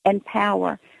and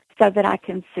power so that I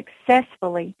can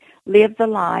successfully live the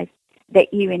life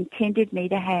that you intended me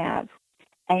to have.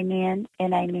 Amen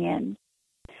and amen.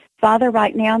 Father,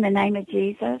 right now in the name of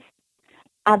Jesus,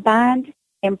 I bind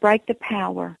and break the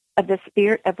power of the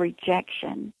spirit of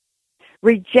rejection.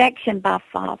 Rejection by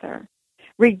father.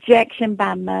 Rejection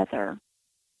by mother.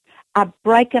 I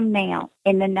break them now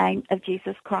in the name of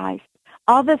Jesus Christ.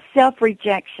 All the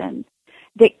self-rejection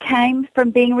that came from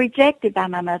being rejected by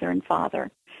my mother and father,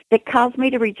 that caused me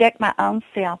to reject my own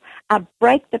self, I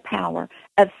break the power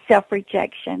of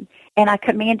self-rejection, and I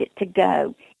command it to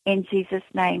go in Jesus'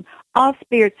 name. All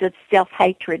spirits of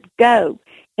self-hatred, go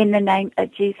in the name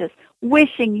of Jesus,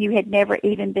 wishing you had never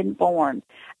even been born.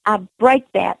 I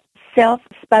break that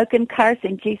self-spoken curse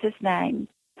in Jesus' name.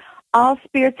 All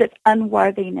spirits of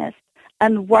unworthiness,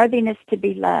 unworthiness to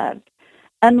be loved,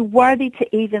 unworthy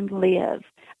to even live,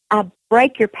 I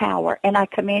break your power, and I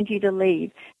command you to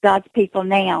leave God's people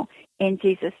now in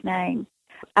Jesus' name.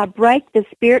 I break the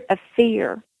spirit of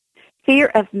fear, fear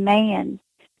of man,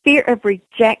 fear of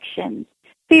rejection,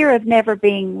 fear of never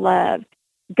being loved.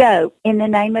 Go in the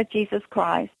name of Jesus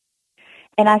Christ.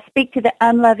 And I speak to the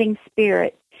unloving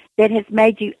spirit that has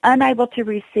made you unable to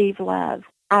receive love.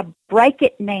 I break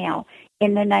it now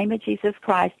in the name of Jesus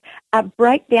Christ. I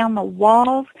break down the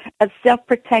walls of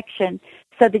self-protection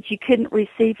so that you couldn't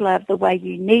receive love the way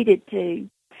you needed to.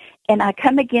 And I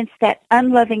come against that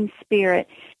unloving spirit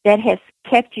that has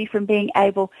kept you from being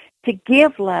able to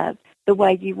give love the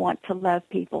way you want to love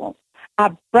people.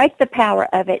 I break the power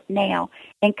of it now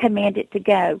and command it to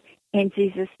go in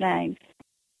Jesus' name.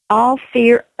 All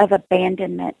fear of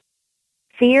abandonment,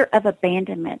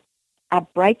 I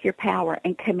break your power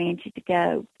and command you to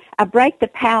go. I break the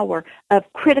power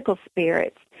of critical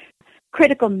spirits,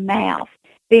 critical mouth,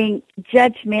 being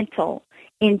judgmental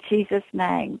in Jesus'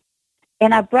 name.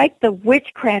 And I break the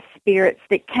witchcraft spirits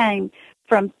that came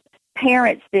from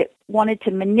parents that wanted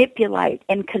to manipulate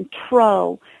and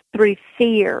control through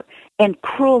fear and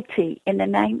cruelty in the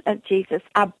name of Jesus.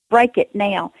 I break it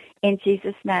now in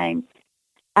Jesus' name.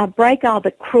 I break all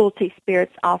the cruelty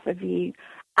spirits off of you.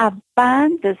 I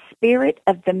bind the spirit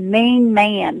of the mean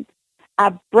man.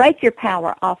 I break your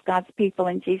power off God's people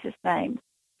in Jesus' name.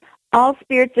 All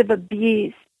spirits of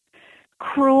abuse,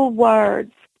 cruel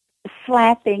words,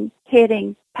 slapping,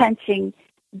 hitting, punching,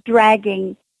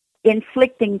 dragging,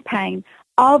 inflicting pain,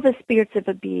 all the spirits of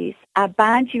abuse, I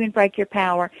bind you and break your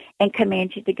power and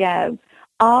command you to go.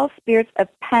 All spirits of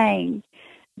pain,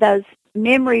 those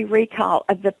memory recall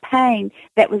of the pain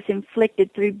that was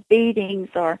inflicted through beatings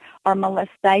or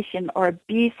molestation or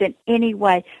abuse in any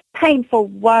way, painful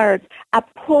words, I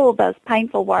pull those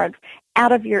painful words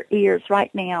out of your ears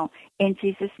right now in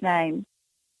Jesus' name.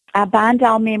 I bind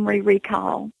all memory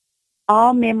recall.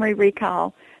 All memory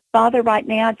recall. Father, right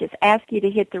now, I just ask you to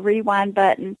hit the rewind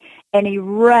button and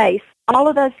erase all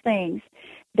of those things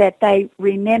that they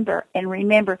remember, and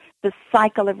remember the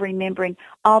cycle of remembering,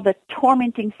 all the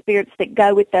tormenting spirits that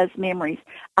go with those memories.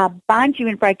 I bind you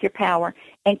and break your power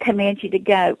and command you to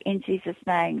go in Jesus'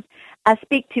 name. I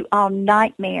speak to all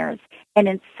nightmares and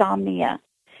insomnia,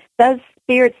 those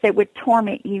spirits that would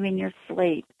torment you in your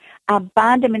sleep. I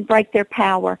bind them and break their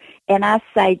power, and I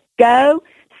say, go,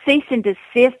 cease and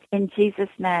desist in Jesus'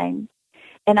 name.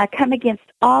 And I come against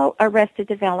all arrested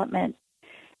development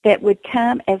that would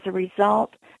come as a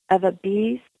result of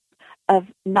abuse, of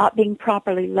not being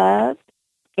properly loved,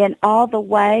 in all the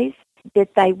ways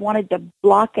that they wanted to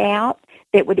block out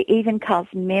that would even cause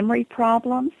memory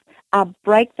problems. I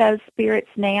break those spirits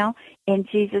now in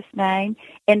Jesus' name.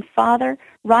 And Father,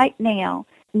 right now,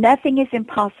 nothing is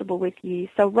impossible with you.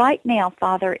 So right now,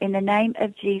 Father, in the name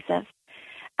of Jesus,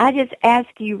 I just ask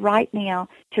you right now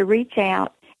to reach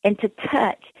out and to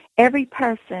touch every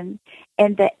person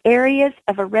in the areas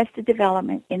of arrested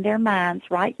development in their minds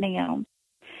right now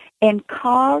and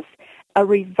cause a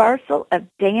reversal of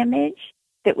damage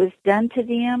that was done to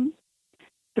them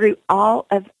through all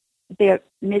of their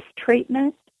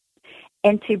mistreatment,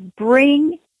 and to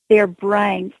bring their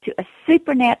brains to a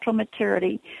supernatural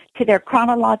maturity to their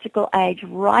chronological age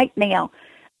right now.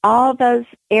 All those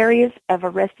areas of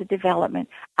arrested development,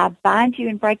 I bind you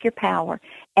and break your power,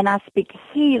 and I speak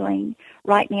healing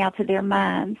right now to their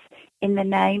minds in the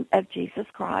name of Jesus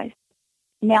Christ.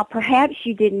 Now, perhaps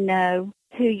you didn't know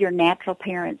who your natural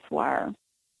parents were,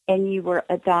 and you were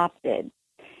adopted.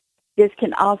 This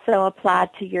can also apply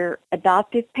to your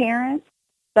adoptive parents,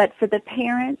 but for the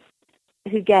parents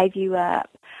who gave you up,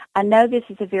 I know this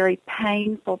is a very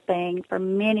painful thing for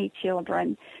many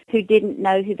children who didn't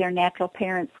know who their natural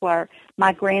parents were.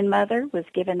 My grandmother was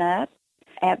given up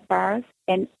at birth,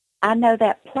 and I know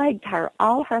that plagued her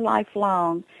all her life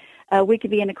long. We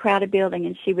could be in a crowded building,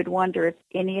 and she would wonder if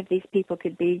any of these people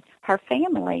could be her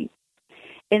family.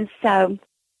 And so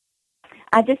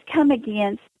I just come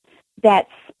against that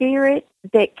spirit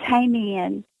that came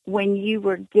in when you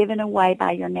were given away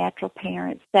by your natural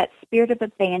parents, that spirit of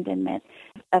abandonment,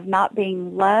 of not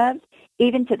being loved,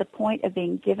 even to the point of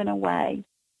being given away.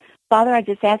 Father, I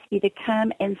just ask you to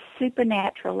come and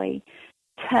supernaturally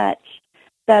touch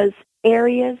those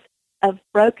areas of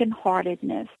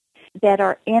brokenheartedness that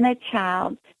are in a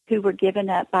child who were given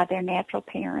up by their natural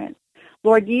parents.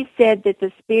 Lord, you said that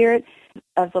the Spirit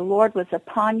of the Lord was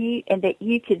upon you and that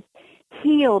you could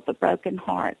heal the broken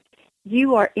heart.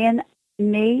 You are in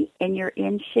me, and you're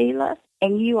in Sheila,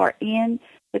 and you are in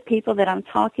the people that I'm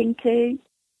talking to.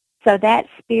 So that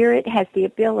spirit has the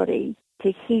ability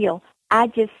to heal. I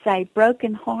just say,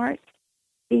 broken hearts,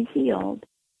 be healed.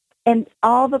 And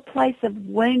all the place of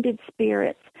wounded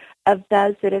spirits of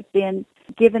those that have been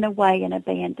given away and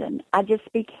abandoned, I just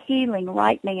speak healing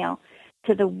right now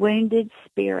to the wounded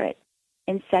spirit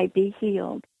and say, be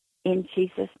healed in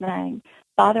Jesus' name.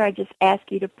 Father, I just ask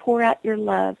you to pour out your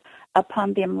love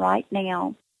upon them right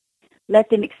now. Let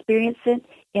them experience it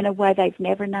in a way they've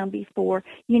never known before.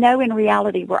 You know, in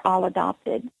reality, we're all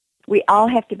adopted. We all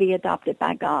have to be adopted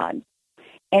by God.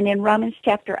 And in Romans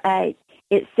chapter 8,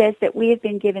 it says that we have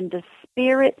been given the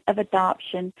spirit of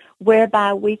adoption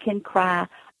whereby we can cry,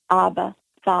 Abba,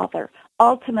 Father.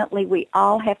 Ultimately, we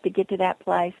all have to get to that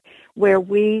place where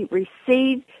we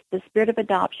receive the spirit of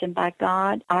adoption by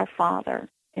God, our Father.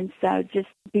 And so just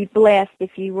be blessed.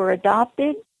 If you were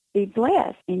adopted, be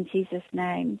blessed in Jesus'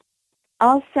 name.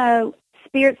 Also,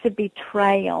 spirits of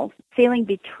betrayal, feeling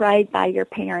betrayed by your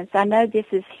parents. I know this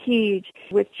is huge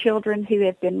with children who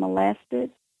have been molested.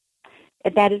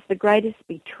 That is the greatest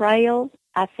betrayal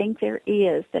I think there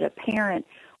is, that a parent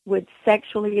would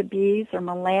sexually abuse or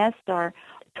molest or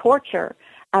torture.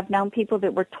 I've known people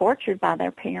that were tortured by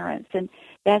their parents, and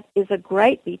that is a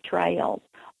great betrayal.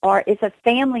 Or if a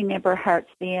family member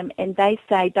hurts them and they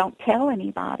say, don't tell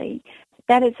anybody,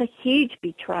 that is a huge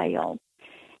betrayal.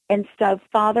 And so,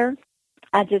 Father,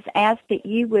 I just ask that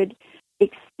you would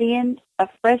extend a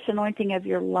fresh anointing of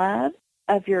your love,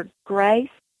 of your grace,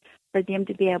 for them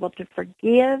to be able to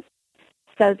forgive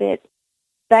so that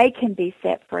they can be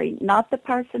set free, not the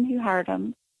person who hurt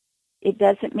them. It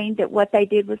doesn't mean that what they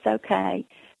did was okay,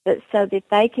 but so that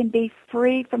they can be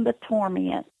free from the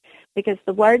torment. Because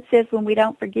the Word says when we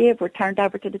don't forgive, we're turned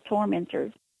over to the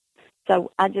tormentors.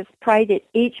 So I just pray that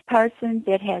each person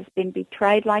that has been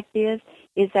betrayed like this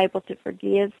is able to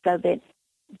forgive so that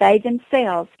they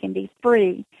themselves can be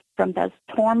free from those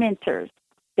tormentors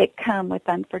that come with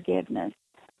unforgiveness.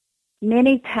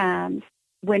 Many times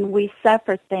when we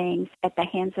suffer things at the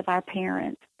hands of our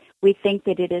parents, we think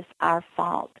that it is our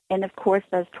fault. And of course,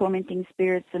 those tormenting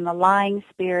spirits and the lying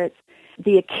spirits,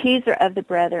 the accuser of the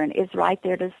brethren is right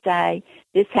there to say,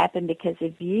 this happened because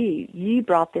of you. You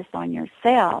brought this on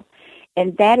yourself.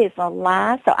 And that is a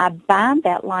lie. So I bind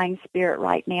that lying spirit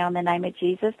right now in the name of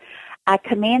Jesus. I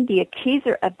command the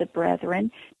accuser of the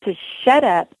brethren to shut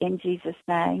up in Jesus'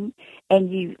 name,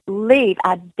 and you leave.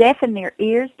 I deafen their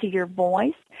ears to your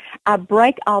voice. I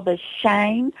break all the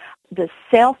shame, the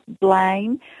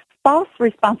self-blame, false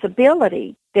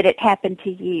responsibility that it happened to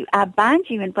you. I bind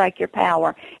you and break your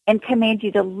power and command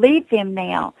you to leave them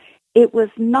now. It was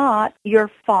not your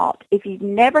fault. If you've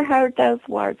never heard those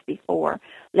words before,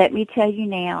 let me tell you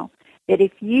now that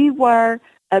if you were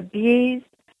abused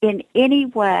in any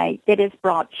way that has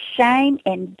brought shame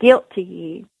and guilt to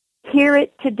you, hear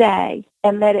it today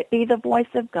and let it be the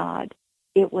voice of God.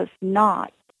 It was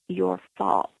not your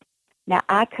fault. Now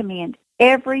I command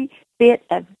every bit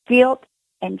of guilt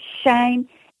and shame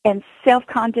and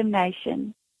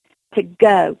self-condemnation to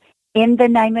go in the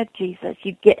name of Jesus.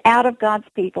 You get out of God's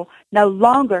people. No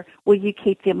longer will you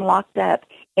keep them locked up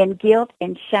in guilt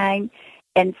and shame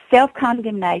and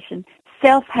self-condemnation,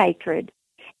 self-hatred,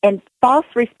 and false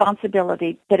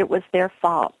responsibility that it was their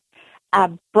fault. I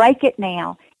break it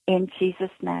now in Jesus'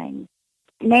 name.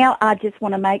 Now I just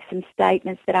want to make some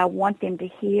statements that I want them to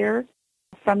hear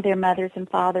from their mothers and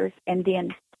fathers, and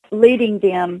then leading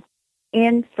them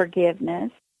in forgiveness.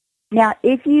 Now,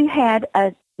 if you had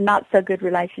a not so good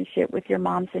relationship with your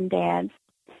moms and dads,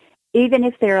 even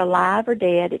if they're alive or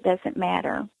dead, it doesn't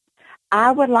matter.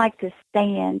 I would like to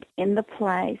stand in the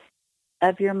place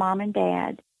of your mom and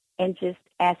dad and just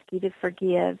ask you to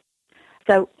forgive.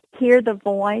 So hear the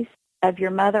voice of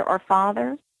your mother or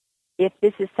father if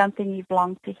this is something you've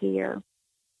longed to hear.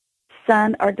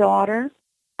 Son or daughter,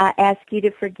 I ask you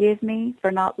to forgive me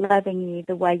for not loving you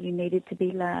the way you needed to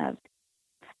be loved.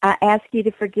 I ask you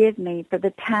to forgive me for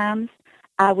the times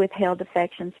I withheld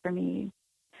affections from you.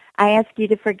 I ask you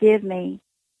to forgive me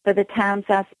for the times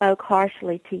I spoke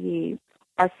harshly to you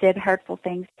or said hurtful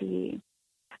things to you.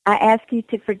 I ask you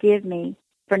to forgive me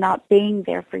for not being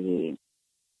there for you.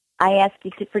 I ask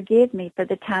you to forgive me for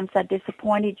the times I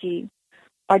disappointed you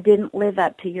or didn't live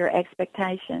up to your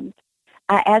expectations.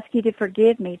 I ask you to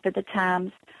forgive me for the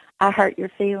times I hurt your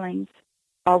feelings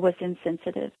or was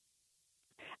insensitive.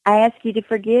 I ask you to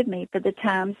forgive me for the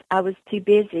times I was too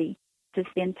busy to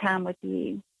spend time with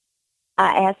you.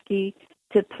 I ask you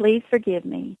to please forgive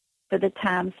me for the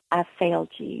times I failed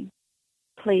you.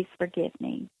 Please forgive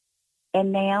me.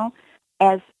 And now,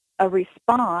 as a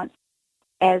response,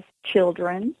 as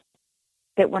children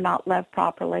that were not loved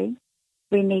properly,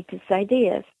 we need to say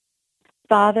this: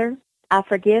 Father, I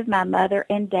forgive my mother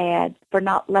and dad for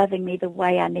not loving me the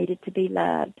way I needed to be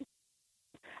loved.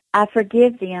 I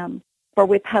forgive them for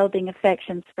withholding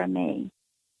affections from me.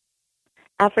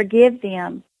 I forgive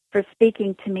them for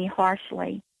speaking to me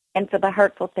harshly and for the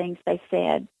hurtful things they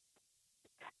said.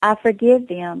 I forgive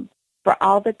them for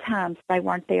all the times they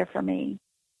weren't there for me.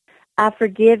 I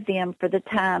forgive them for the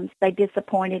times they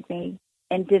disappointed me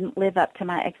and didn't live up to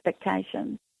my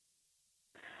expectations.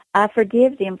 I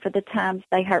forgive them for the times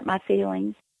they hurt my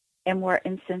feelings and were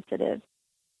insensitive.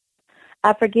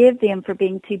 I forgive them for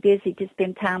being too busy to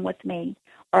spend time with me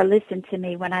or listen to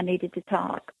me when I needed to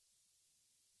talk.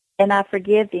 And I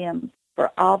forgive them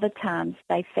for all the times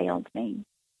they failed me.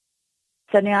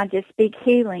 So now I just speak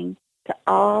healing to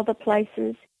all the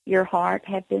places your heart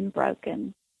have been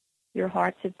broken. Your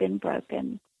hearts have been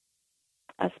broken.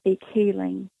 I speak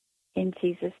healing in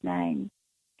Jesus' name.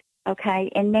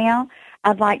 Okay, and now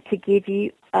I'd like to give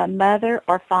you a mother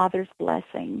or father's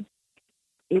blessing.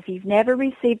 If you've never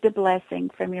received a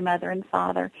blessing from your mother and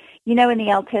father, you know in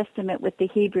the Old Testament with the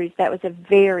Hebrews, that was a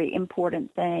very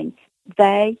important thing.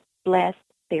 They blessed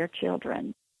their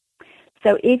children.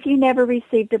 So if you never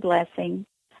received a blessing,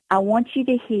 I want you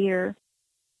to hear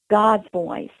God's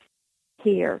voice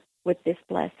here with this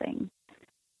blessing.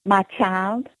 My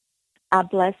child, I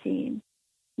bless you.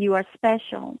 You are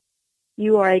special.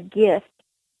 You are a gift.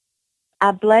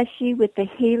 I bless you with the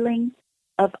healing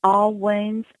of all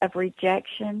wounds of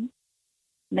rejection,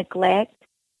 neglect,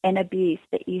 and abuse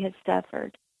that you have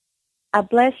suffered. I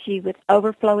bless you with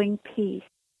overflowing peace,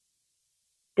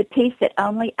 the peace that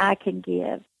only I can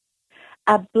give.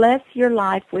 I bless your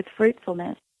life with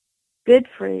fruitfulness, good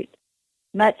fruit,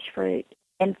 much fruit,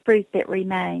 and fruit that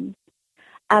remains.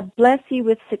 I bless you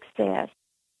with success.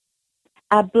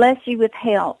 I bless you with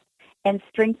health and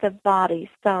strength of body,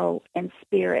 soul, and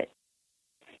spirit.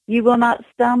 You will not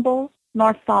stumble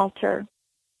nor falter,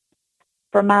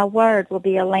 for my word will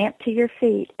be a lamp to your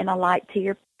feet and a light to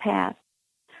your path.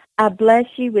 I bless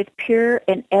you with pure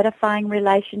and edifying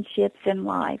relationships in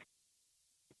life.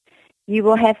 You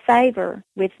will have favor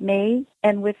with me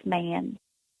and with man.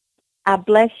 I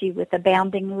bless you with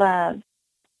abounding love.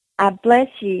 I bless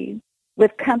you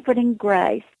with comforting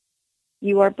grace.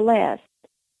 You are blessed.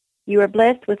 You are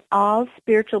blessed with all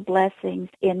spiritual blessings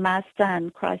in my Son,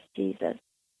 Christ Jesus.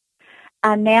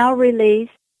 I now release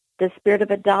the spirit of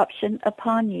adoption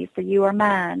upon you, for you are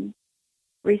mine.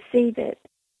 Receive it.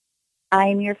 I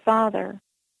am your Father.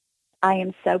 I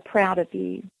am so proud of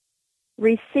you.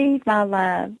 Receive my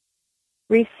love.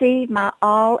 Receive my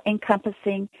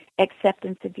all-encompassing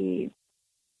acceptance of you.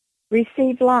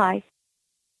 Receive life.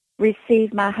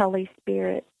 Receive my Holy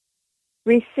Spirit.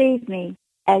 Receive me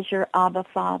as your Abba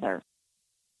Father.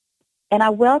 And I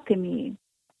welcome you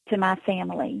to my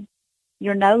family.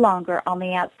 You're no longer on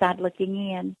the outside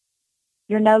looking in.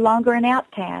 You're no longer an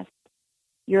outcast.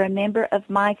 You're a member of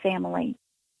my family.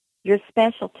 You're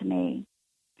special to me.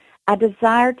 I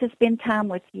desire to spend time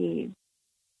with you.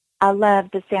 I love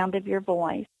the sound of your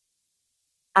voice.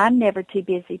 I'm never too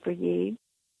busy for you.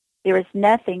 There is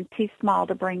nothing too small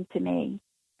to bring to me.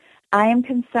 I am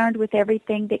concerned with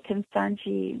everything that concerns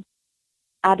you.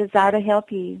 I desire to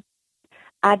help you.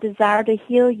 I desire to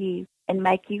heal you and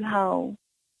make you whole.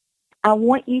 I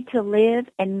want you to live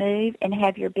and move and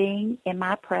have your being in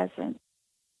my presence.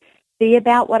 Be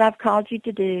about what I've called you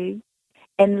to do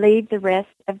and leave the rest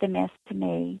of the mess to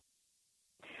me.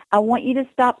 I want you to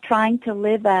stop trying to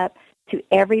live up to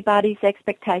everybody's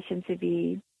expectations of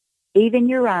you, even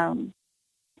your own.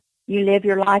 You live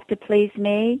your life to please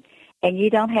me, and you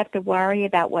don't have to worry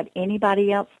about what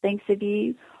anybody else thinks of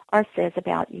you or says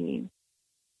about you.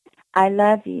 I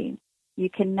love you. You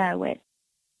can know it.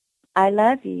 I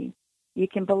love you. You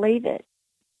can believe it.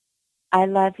 I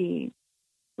love you.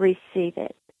 Receive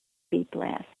it. Be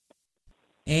blessed.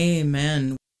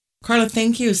 Amen. Carla,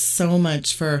 thank you so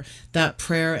much for that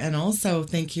prayer, and also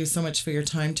thank you so much for your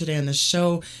time today on the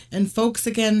show. And folks,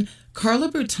 again, Carla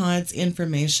Butaud's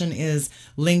information is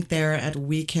linked there at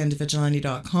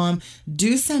weekendvigilante.com.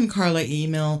 Do send Carla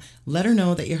email. Let her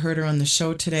know that you heard her on the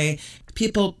show today.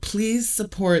 People, please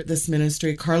support this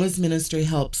ministry. Carla's ministry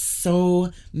helps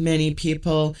so many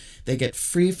people. They get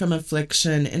free from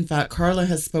affliction. In fact, Carla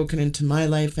has spoken into my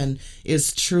life and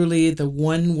is truly the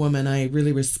one woman I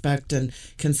really respect and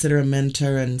consider a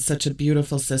mentor, and such a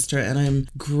beautiful sister. And I'm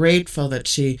grateful that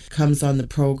she comes on the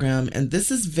program. And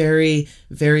this is very,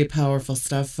 very powerful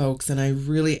stuff, folks. And I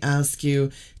really ask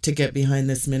you to get behind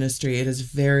this ministry. It is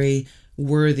very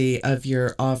worthy of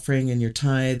your offering and your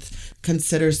tithes.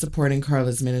 Consider supporting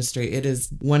Carla's ministry. It is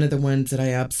one of the ones that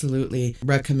I absolutely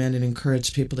recommend and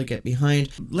encourage people to get behind.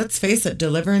 Let's face it,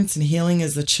 deliverance and healing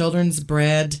is the children's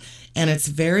bread, and it's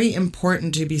very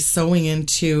important to be sowing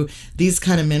into these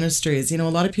kind of ministries. You know, a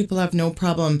lot of people have no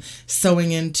problem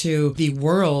sowing into the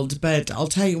world, but I'll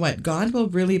tell you what, God will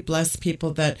really bless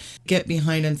people that get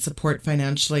behind and support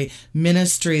financially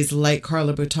ministries like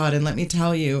Carla Butaud. And let me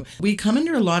tell you, we come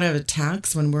under a lot of attacks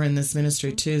when we're in this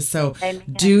ministry too. So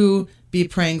Amen. Do be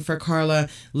praying for Carla.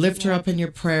 Lift her up in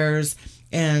your prayers.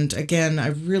 And again, I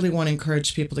really want to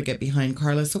encourage people to get behind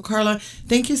Carla. So Carla,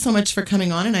 thank you so much for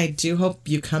coming on, and I do hope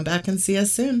you come back and see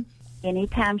us soon.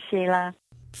 Anytime, Sheila.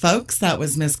 Folks, that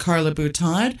was Miss Carla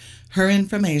Butaud. Her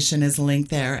information is linked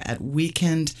there at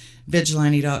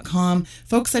weekendvigilante.com.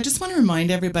 Folks, I just want to remind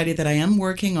everybody that I am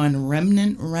working on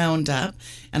Remnant Roundup,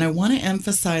 and I want to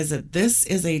emphasize that this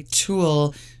is a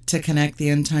tool to connect the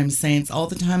end time saints. All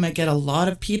the time I get a lot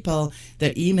of people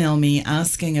that email me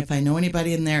asking if I know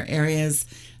anybody in their areas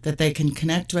that they can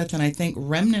connect with, and I think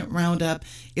Remnant Roundup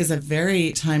is a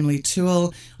very timely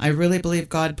tool. I really believe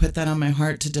God put that on my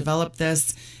heart to develop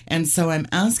this, and so I'm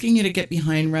asking you to get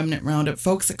behind Remnant Roundup.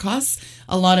 Folks, it costs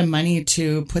a lot of money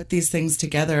to put these things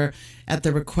together at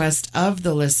the request of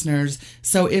the listeners.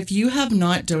 So if you have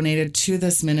not donated to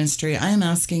this ministry, I am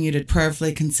asking you to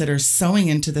prayerfully consider sowing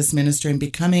into this ministry and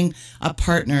becoming a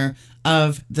partner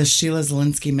of the Sheila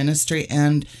Zielinski Ministry,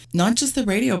 and not just the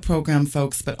radio program,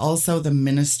 folks, but also the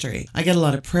ministry. I get a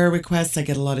lot of prayer requests. I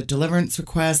get a lot of deliverance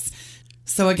requests.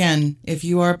 So again, if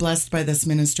you are blessed by this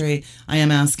ministry, I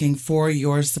am asking for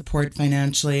your support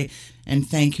financially, and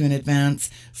thank you in advance.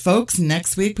 Folks,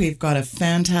 next week we've got a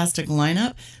fantastic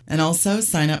lineup, and also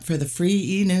sign up for the free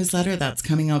e-newsletter that's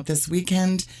coming out this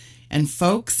weekend. And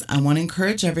folks, I want to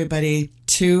encourage everybody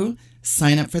to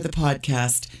sign up for the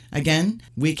podcast. Again,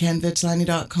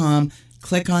 weekendvigilante.com.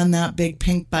 Click on that big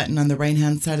pink button on the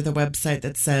right-hand side of the website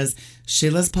that says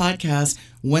Sheila's Podcast.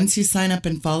 Once you sign up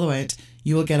and follow it,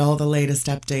 you will get all the latest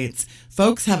updates.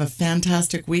 Folks, have a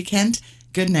fantastic weekend.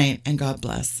 Good night and God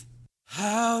bless.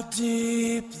 How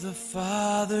deep the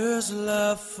Father's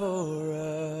love for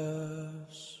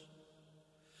us,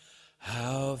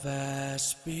 how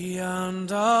vast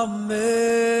beyond all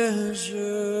measure,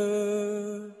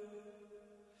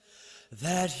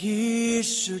 that He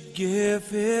should give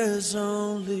His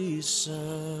only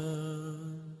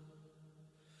Son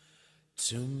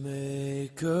to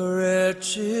make a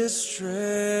wretch His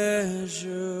treasure.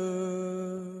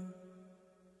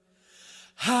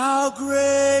 How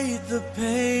great the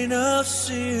pain of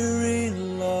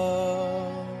searing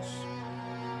loss!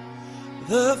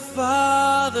 The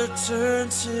Father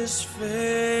turns His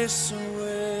face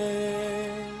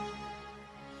away,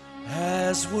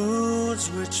 as wounds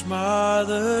which mar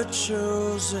the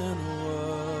chosen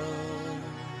one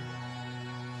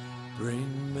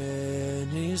bring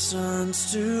many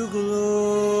sons to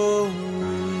glory.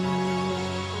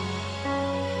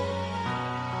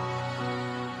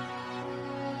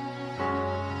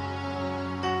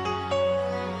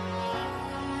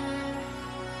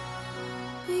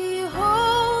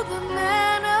 Behold the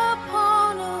man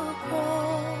upon a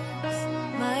cross,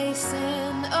 my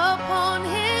sin upon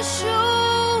His shoulders.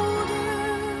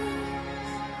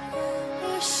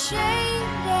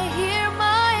 Ashamed, I hear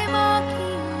my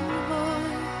mocking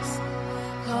voice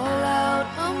call out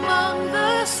among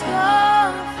the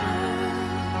scoffers.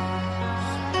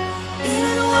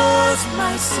 It was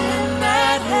my sin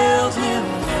that held Him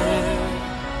there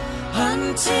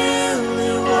until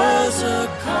it was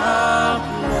accomplished.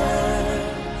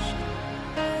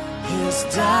 His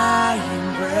dying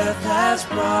breath has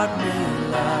brought me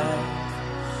life.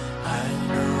 I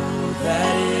know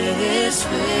that it is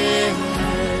finished.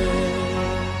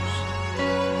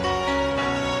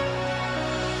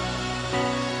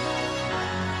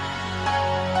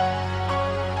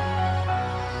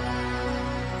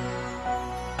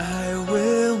 I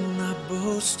will not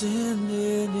boast in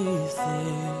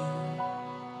anything,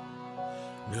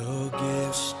 no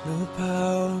gifts, no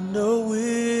power, no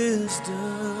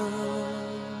wisdom,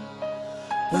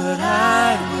 but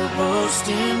I will boast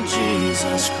in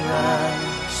Jesus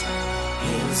Christ,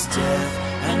 His death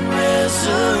and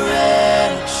resurrection.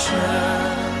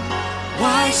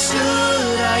 Why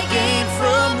should I gain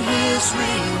from His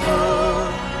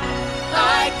reward?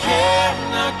 I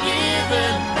cannot give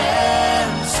an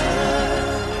answer,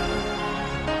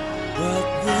 but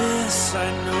this I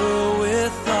know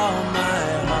with all my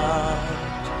heart: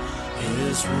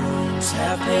 His wounds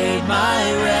have paid my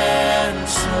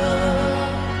ransom.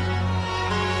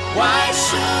 Why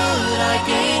should I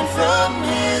gain from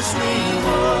His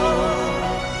reward?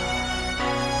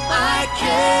 I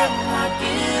cannot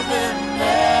give